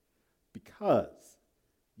 Because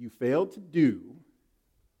you failed to do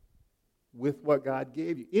with what God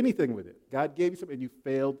gave you, anything with it. God gave you something and you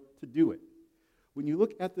failed to do it. When you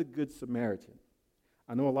look at the Good Samaritan,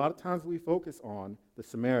 I know a lot of times we focus on the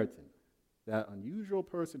Samaritan, that unusual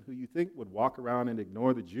person who you think would walk around and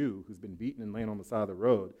ignore the Jew who's been beaten and laying on the side of the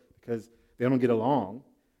road because they don't get along.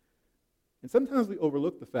 And sometimes we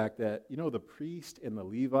overlook the fact that, you know, the priest and the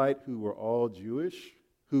Levite, who were all Jewish,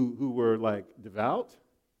 who were like devout,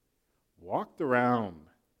 walked around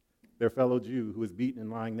their fellow Jew who was beaten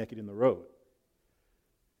and lying naked in the road.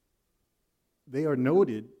 They are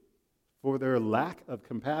noted for their lack of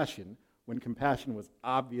compassion when compassion was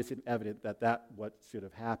obvious and evident that what should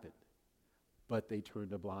have happened. But they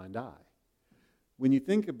turned a blind eye. When you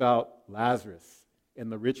think about Lazarus and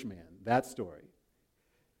the rich man, that story,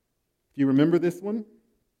 if you remember this one,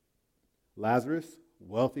 Lazarus,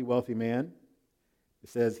 wealthy man, it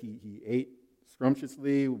says he ate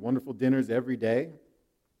scrumptiously, wonderful dinners every day. And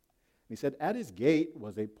he said, at his gate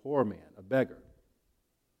was a poor man, a beggar.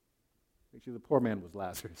 Actually, the poor man was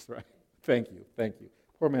Lazarus, right? Thank you.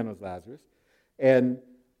 Poor man was Lazarus. And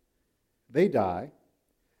they die.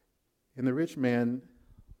 And the rich man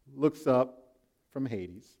looks up from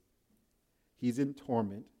Hades. He's in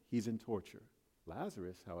torment. He's in torture.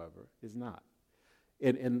 Lazarus, however, is not.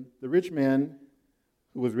 And the rich man,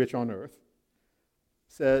 who was rich on earth,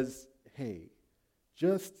 says, hey,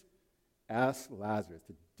 just ask Lazarus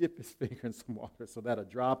to dip his finger in some water so that a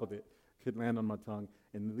drop of it could land on my tongue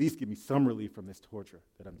and at least give me some relief from this torture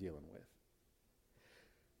that I'm dealing with.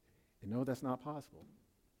 And no, that's not possible.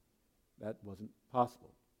 That wasn't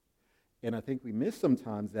possible. And I think we miss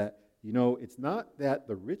sometimes that, you know, it's not that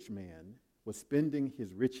the rich man was spending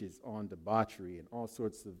his riches on debauchery and all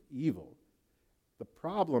sorts of evil. The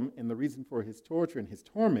problem and the reason for his torture and his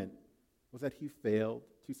torment was that he failed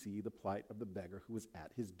to see the plight of the beggar who was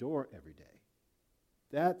at his door every day.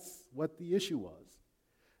 That's what the issue was.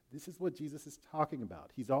 This is what Jesus is talking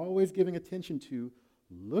about. He's always giving attention to,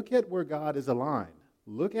 look at where God is aligned.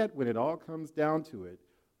 Look at when it all comes down to it,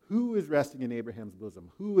 who is resting in Abraham's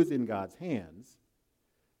bosom? Who is in God's hands?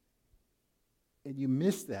 And you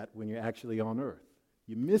miss that when you're actually on earth.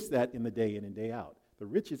 You miss that in the day in and day out. The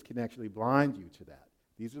riches can actually blind you to that.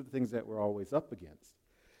 These are the things that we're always up against.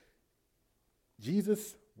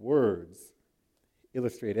 Jesus' words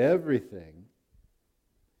illustrate everything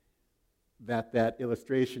that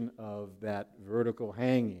illustration of that vertical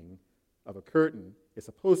hanging of a curtain is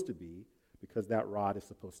supposed to be, because that rod is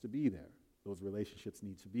supposed to be there. Those relationships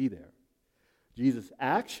need to be there. Jesus'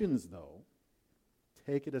 actions, though,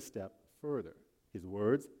 take it a step further. His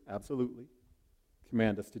words, absolutely,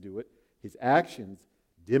 command us to do it. His actions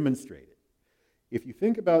demonstrate it. If you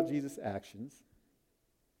think about Jesus' actions,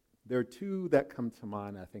 there are two that come to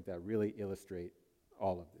mind, I think, that really illustrate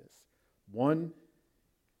all of this. One,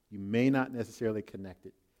 you may not necessarily connect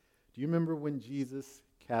it. Do you remember when Jesus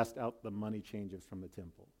cast out the money changers from the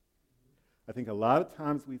temple? I think a lot of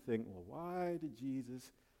times we think, well, why did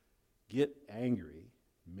Jesus get angry,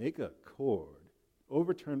 make a cord,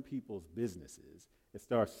 overturn people's businesses, and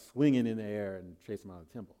start swinging in the air and chase them out of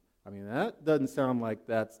the temple? I mean, that doesn't sound like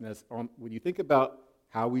that's necessary. When you think about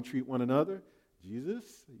how we treat one another,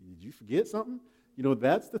 Jesus, did you forget something? You know,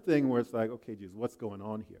 that's the thing where it's like, okay, Jesus, what's going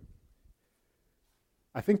on here?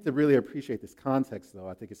 I think to really appreciate this context, though,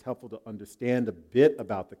 I think it's helpful to understand a bit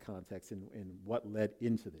about the context and what led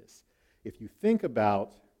into this. If you think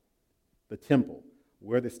about the temple,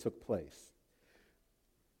 where this took place,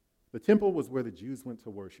 the temple was where the Jews went to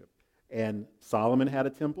worship. And Solomon had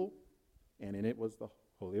a temple, and in it was the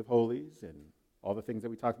Holy of Holies and all the things that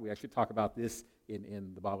we talked about. We actually talk about this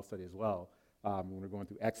in the Bible study as well when we're going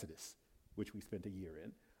through Exodus, which we spent a year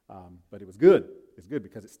in. But it was good. It's good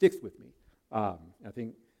because it sticks with me. I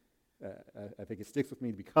think it sticks with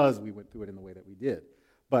me because we went through it in the way that we did.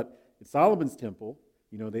 But in Solomon's temple,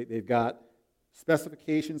 you know, they've got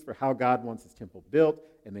specifications for how God wants his temple built,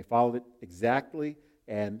 and they followed it exactly,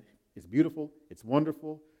 and it's beautiful, it's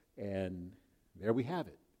wonderful, and there we have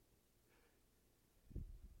it.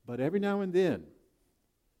 But every now and then,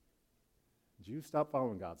 Jews stop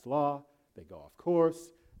following God's law, they go off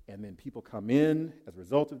course, and then people come in as a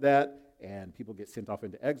result of that, and people get sent off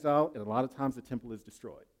into exile, and a lot of times the temple is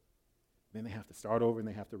destroyed. Then they have to start over and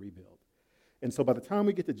they have to rebuild. And so by the time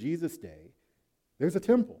we get to Jesus' day, there's a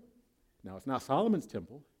temple. Now, it's not Solomon's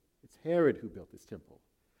temple, it's Herod who built this temple.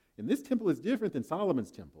 And this temple is different than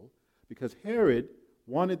Solomon's temple because Herod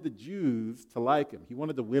wanted the Jews to like him. He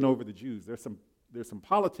wanted to win over the Jews. There's some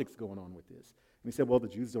politics going on with this. And he said, well, the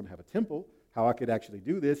Jews don't have a temple. How I could actually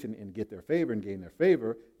do this and get their favor and gain their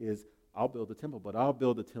favor is I'll build a temple, but I'll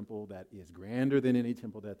build a temple that is grander than any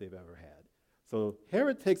temple that they've ever had. So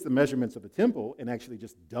Herod takes the measurements of the temple and actually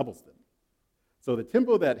just doubles them. So the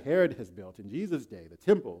temple that Herod has built in Jesus' day, the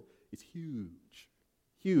temple, is huge,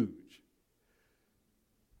 huge.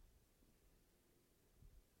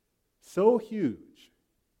 So huge.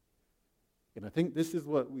 And I think this is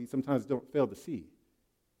what we sometimes don't fail to see.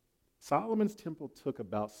 Solomon's temple took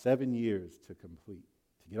about 7 years to complete,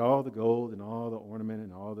 to get all the gold and all the ornament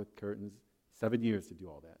and all the curtains, 7 years to do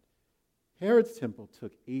all that. Herod's temple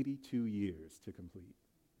took 82 years to complete.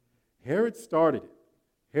 Herod started it.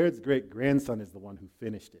 Herod's great-grandson is the one who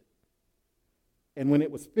finished it. And when it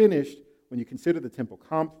was finished, when you consider the temple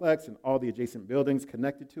complex and all the adjacent buildings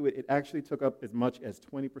connected to it, it actually took up as much as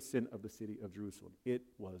 20% of the city of Jerusalem. It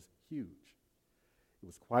was huge. It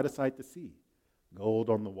was quite a sight to see. Gold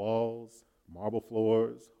on the walls, marble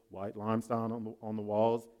floors, white limestone on the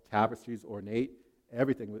walls, tapestries, ornate,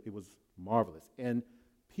 everything. It was marvelous. And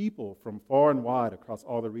people from far and wide across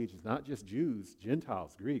all the regions, not just Jews,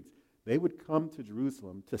 Gentiles, Greeks, they would come to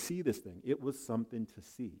Jerusalem to see this thing. It was something to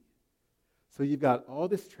see. So you've got all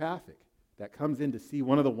this traffic that comes in to see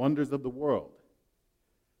one of the wonders of the world.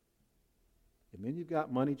 And then you've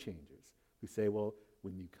got money changers who say, well,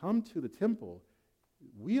 when you come to the temple,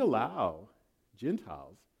 we allow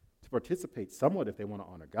Gentiles to participate somewhat if they want to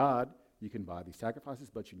honor God. You can buy these sacrifices,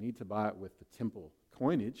 but you need to buy it with the temple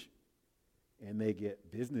coinage, and they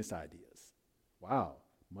get business ideas. Wow,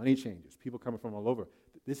 money changers, people coming from all over.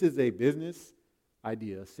 This is a business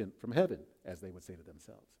idea sent from heaven, as they would say to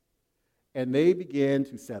themselves. And they began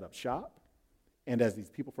to set up shop, and as these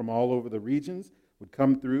people from all over the regions would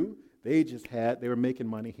come through, they were making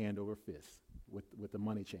money hand over fist with the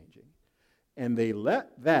money changing. And they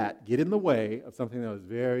let that get in the way of something that was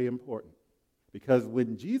very important. Because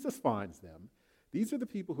when Jesus finds them, these are the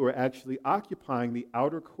people who are actually occupying the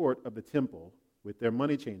outer court of the temple with their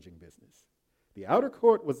money-changing business. The outer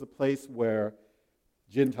court was the place where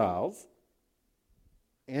Gentiles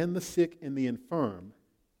and the sick and the infirm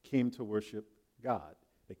came to worship God.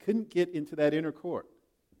 They couldn't get into that inner court.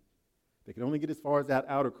 They could only get as far as that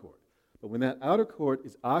outer court. But when that outer court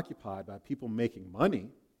is occupied by people making money,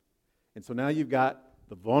 and so now you've got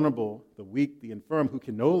the vulnerable, the weak, the infirm who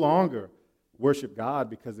can no longer worship God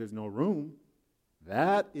because there's no room,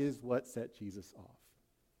 that is what set Jesus off.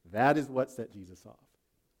 That is what set Jesus off.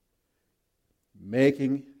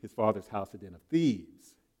 making his father's house a den of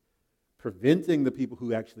thieves, preventing the people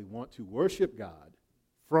who actually want to worship God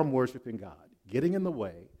from worshiping God, getting in the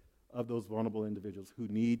way of those vulnerable individuals who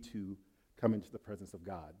need to come into the presence of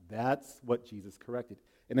God. That's what Jesus corrected.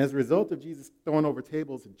 And as a result of Jesus throwing over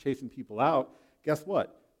tables and chasing people out, guess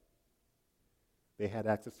what? They had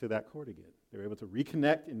access to that court again. They were able to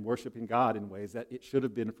reconnect in worshiping God in ways that it should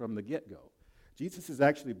have been from the get-go. Jesus is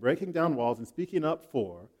actually breaking down walls and speaking up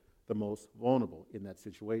for the most vulnerable in that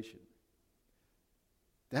situation.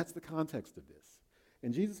 That's the context of this.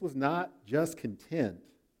 And Jesus was not just content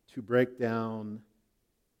to break down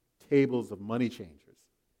tables of money changers.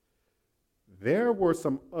 There were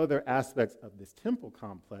some other aspects of this temple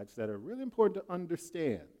complex that are really important to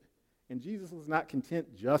understand. And Jesus was not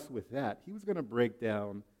content just with that. He was going to break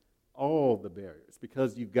down all the barriers,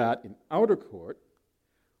 because you've got an outer court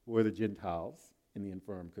where the Gentiles and the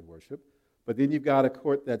infirm could worship, but then you've got a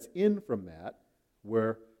court that's in from that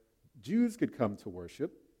where Jews could come to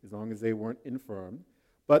worship as long as they weren't infirm.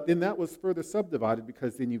 But then that was further subdivided,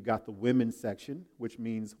 because then you've got the women's section, which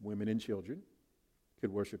means women and children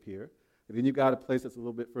could worship here. And then you've got a place that's a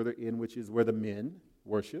little bit further in, which is where the men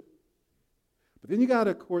worship. But then you got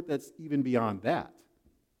a court that's even beyond that,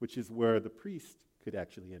 which is where the priest could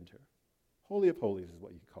actually enter. Holy of Holies is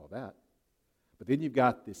what you could call that. But then you've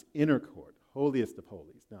got this inner court, holiest of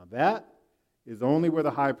holies. Now that is only where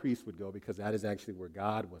the high priest would go, because that is actually where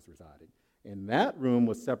God was residing. And that room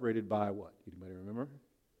was separated by what? Anybody remember?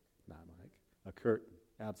 Not Mike. A curtain,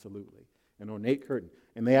 absolutely. An ornate curtain.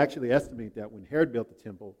 And they actually estimate that when Herod built the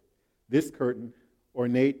temple, this curtain,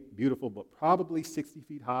 ornate, beautiful, but probably 60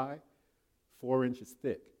 feet high, 4 inches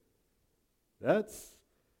thick. That's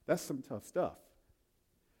some tough stuff.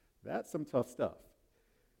 That's some tough stuff.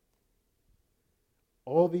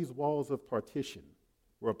 All these walls of partition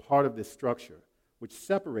were a part of this structure which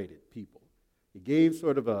separated people. It gave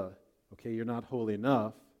sort of a, okay, you're not holy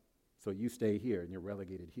enough, so you stay here and you're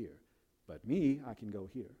relegated here. But me, I can go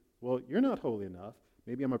here. Well, you're not holy enough.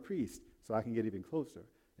 Maybe I'm a priest, so I can get even closer.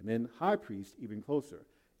 And then high priest, even closer.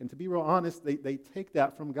 And to be real honest, they take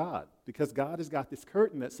that from God, because God has got this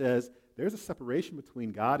curtain that says there's a separation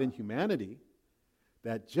between God and humanity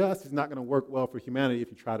that just is not going to work well for humanity if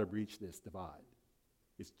you try to breach this divide.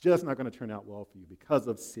 It's just not going to turn out well for you because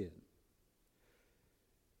of sin.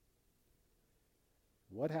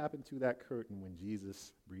 What happened to that curtain when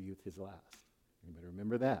Jesus breathed his last? Anybody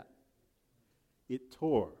remember that? It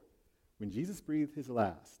tore. When Jesus breathed his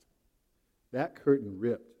last, that curtain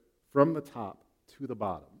ripped from the top to the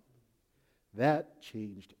bottom. That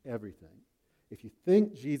changed everything. If you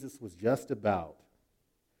think Jesus was just about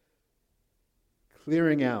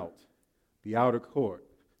clearing out the outer court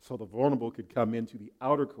so the vulnerable could come into the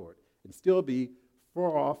outer court and still be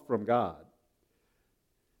far off from God,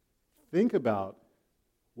 think about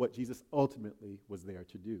what Jesus ultimately was there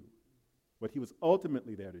to do. What he was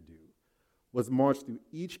ultimately there to do was march through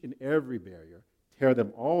each and every barrier, tear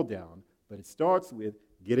them all down, but it starts with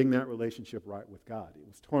getting that relationship right with God. It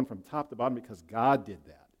was torn from top to bottom because God did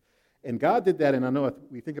that. And God did that, and I know if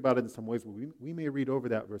we think about it in some ways where we may read over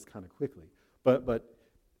that verse kind of quickly, but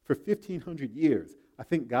for 1,500 years, I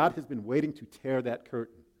think God has been waiting to tear that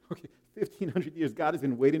curtain. Okay, 1,500 years, God has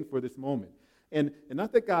been waiting for this moment. And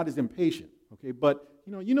not that God is impatient, okay, but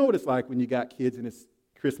you know what it's like when you got kids and it's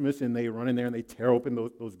Christmas and they run in there and they tear open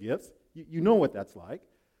those gifts. You know what that's like.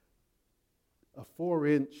 A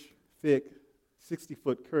 4-inch thick,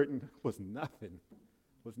 60-foot curtain was nothing.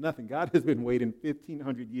 God has been waiting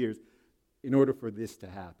 1,500 years in order for this to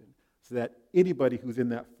happen, so that anybody who's in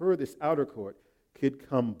that furthest outer court could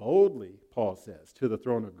come boldly, Paul says, to the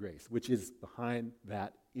throne of grace, which is behind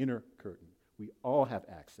that inner curtain. We all have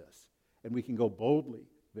access, and we can go boldly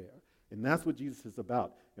there. And that's what Jesus is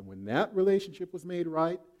about. And when that relationship was made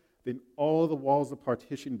right, then all the walls of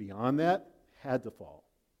partition beyond that had to fall,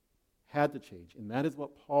 had to change. And that is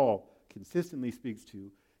what Paul consistently speaks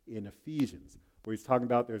to in Ephesians, where he's talking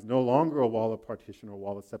about there's no longer a wall of partition or a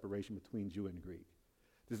wall of separation between Jew and Greek.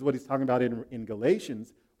 This is what he's talking about in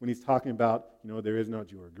Galatians when he's talking about, there is no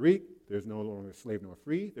Jew or Greek, there's no longer slave nor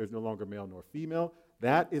free, there's no longer male nor female.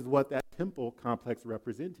 That is what that temple complex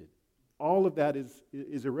represented. All of that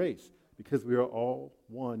is erased because we are all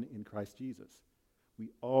one in Christ Jesus. We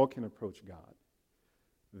all can approach God.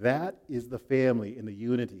 That is the family and the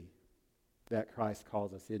unity that Christ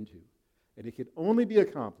calls us into. And it could only be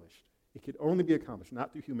accomplished.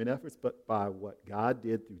 Not through human efforts, but by what God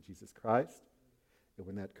did through Jesus Christ. And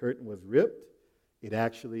when that curtain was ripped, it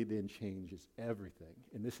actually then changes everything.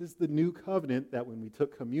 And this is the new covenant that when we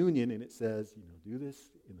took communion and it says, do this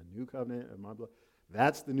in the new covenant of my blood,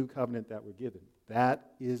 that's the new covenant that we're given.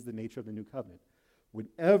 That is the nature of the new covenant.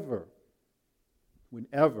 Whenever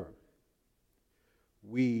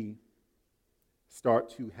we start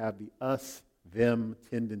to have the us-them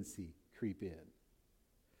tendency creep in,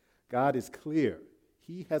 God is clear.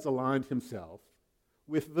 He has aligned himself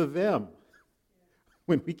with the them.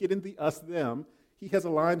 When we get in the us-them, he has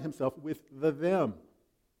aligned himself with the them.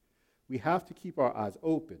 We have to keep our eyes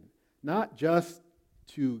open, not just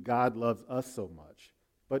to God loves us so much,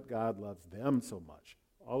 but God loves them so much.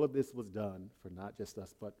 All of this was done for not just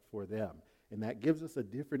us, but for them. And that gives us a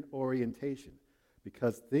different orientation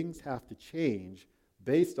because things have to change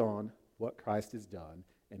based on what Christ has done,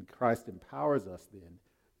 and Christ empowers us then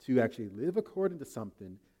to actually live according to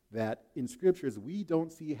something that in Scriptures we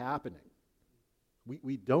don't see happening.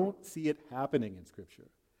 We don't see it happening in Scripture.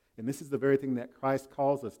 And this is the very thing that Christ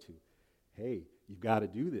calls us to. Hey, you've got to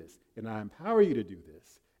do this, and I empower you to do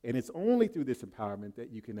this. And it's only through this empowerment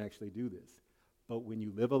that you can actually do this. But when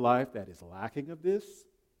you live a life that is lacking of this,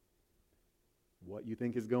 what you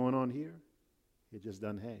think is going on here, it just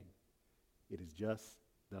doesn't hang. It is just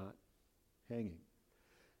not hanging.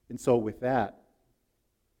 And so with that,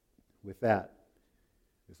 this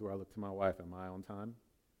is where I look to my wife. Am I on time?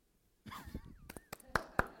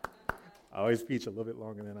 I always preach a little bit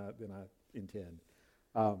longer than I intend.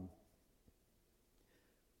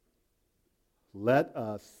 Let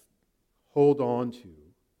us hold on to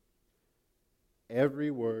every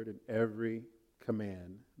word and every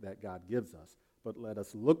command that God gives us, but let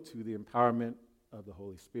us look to the empowerment of the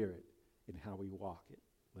Holy Spirit in how we walk it.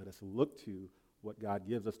 Let us look to what God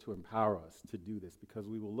gives us to empower us to do this, because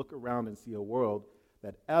we will look around and see a world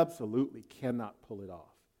that absolutely cannot pull it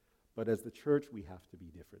off. But as the church, we have to be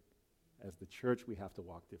different. As the church, we have to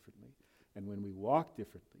walk differently. And when we walk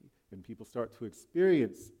differently, and people start to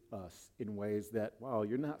experience us in ways that, wow,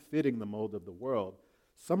 you're not fitting the mold of the world,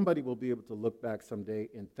 somebody will be able to look back someday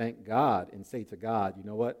and thank God and say to God, you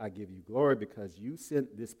know what, I give you glory because you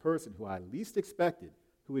sent this person who I least expected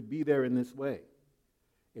who would be there in this way.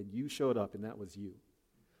 And you showed up, and that was you.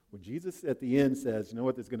 When Jesus at the end says, you know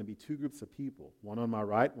what, there's going to be two groups of people, one on my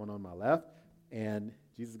right, one on my left, and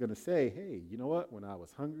Jesus is going to say, hey, you know what? When I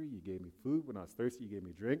was hungry, you gave me food. When I was thirsty, you gave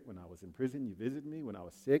me drink. When I was in prison, you visited me. When I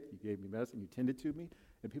was sick, you gave me medicine. You tended to me.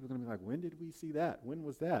 And people are going to be like, when did we see that? When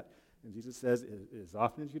was that? And Jesus says, as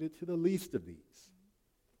often as you did to the least of these,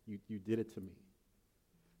 you did it to me.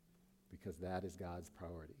 Because that is God's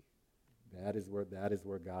priority. That is where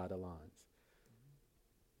God aligns.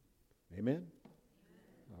 Amen?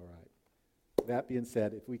 All right. That being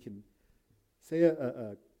said, if we can say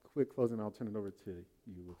a quick closing, I'll turn it over to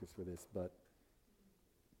you, Lucas, for this. But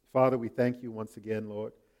Father, we thank you once again,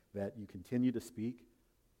 Lord, that you continue to speak.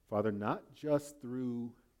 Father, not just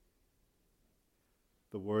through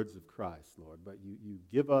the words of Christ, Lord, but you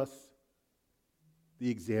give us the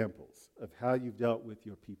examples of how you've dealt with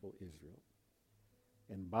your people, Israel.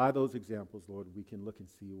 And by those examples, Lord, we can look and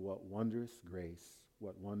see what wondrous grace,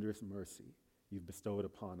 what wondrous mercy you've bestowed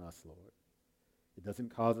upon us, Lord. It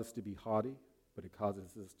doesn't cause us to be haughty, but it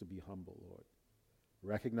causes us to be humble, Lord.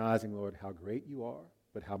 Recognizing, Lord, how great you are,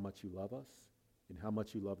 but how much you love us and how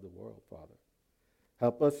much you love the world, Father.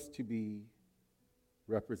 Help us to be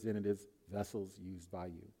representatives, vessels used by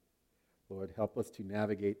you. Lord, help us to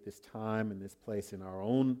navigate this time and this place in our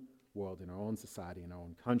own world, in our own society, in our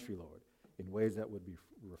own country, Lord, in ways that would be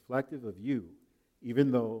reflective of you, even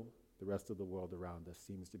though the rest of the world around us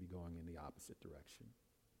seems to be going in the opposite direction.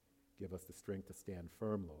 Give us the strength to stand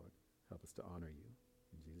firm, Lord. Help us to honor you.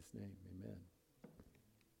 In Jesus' name, amen.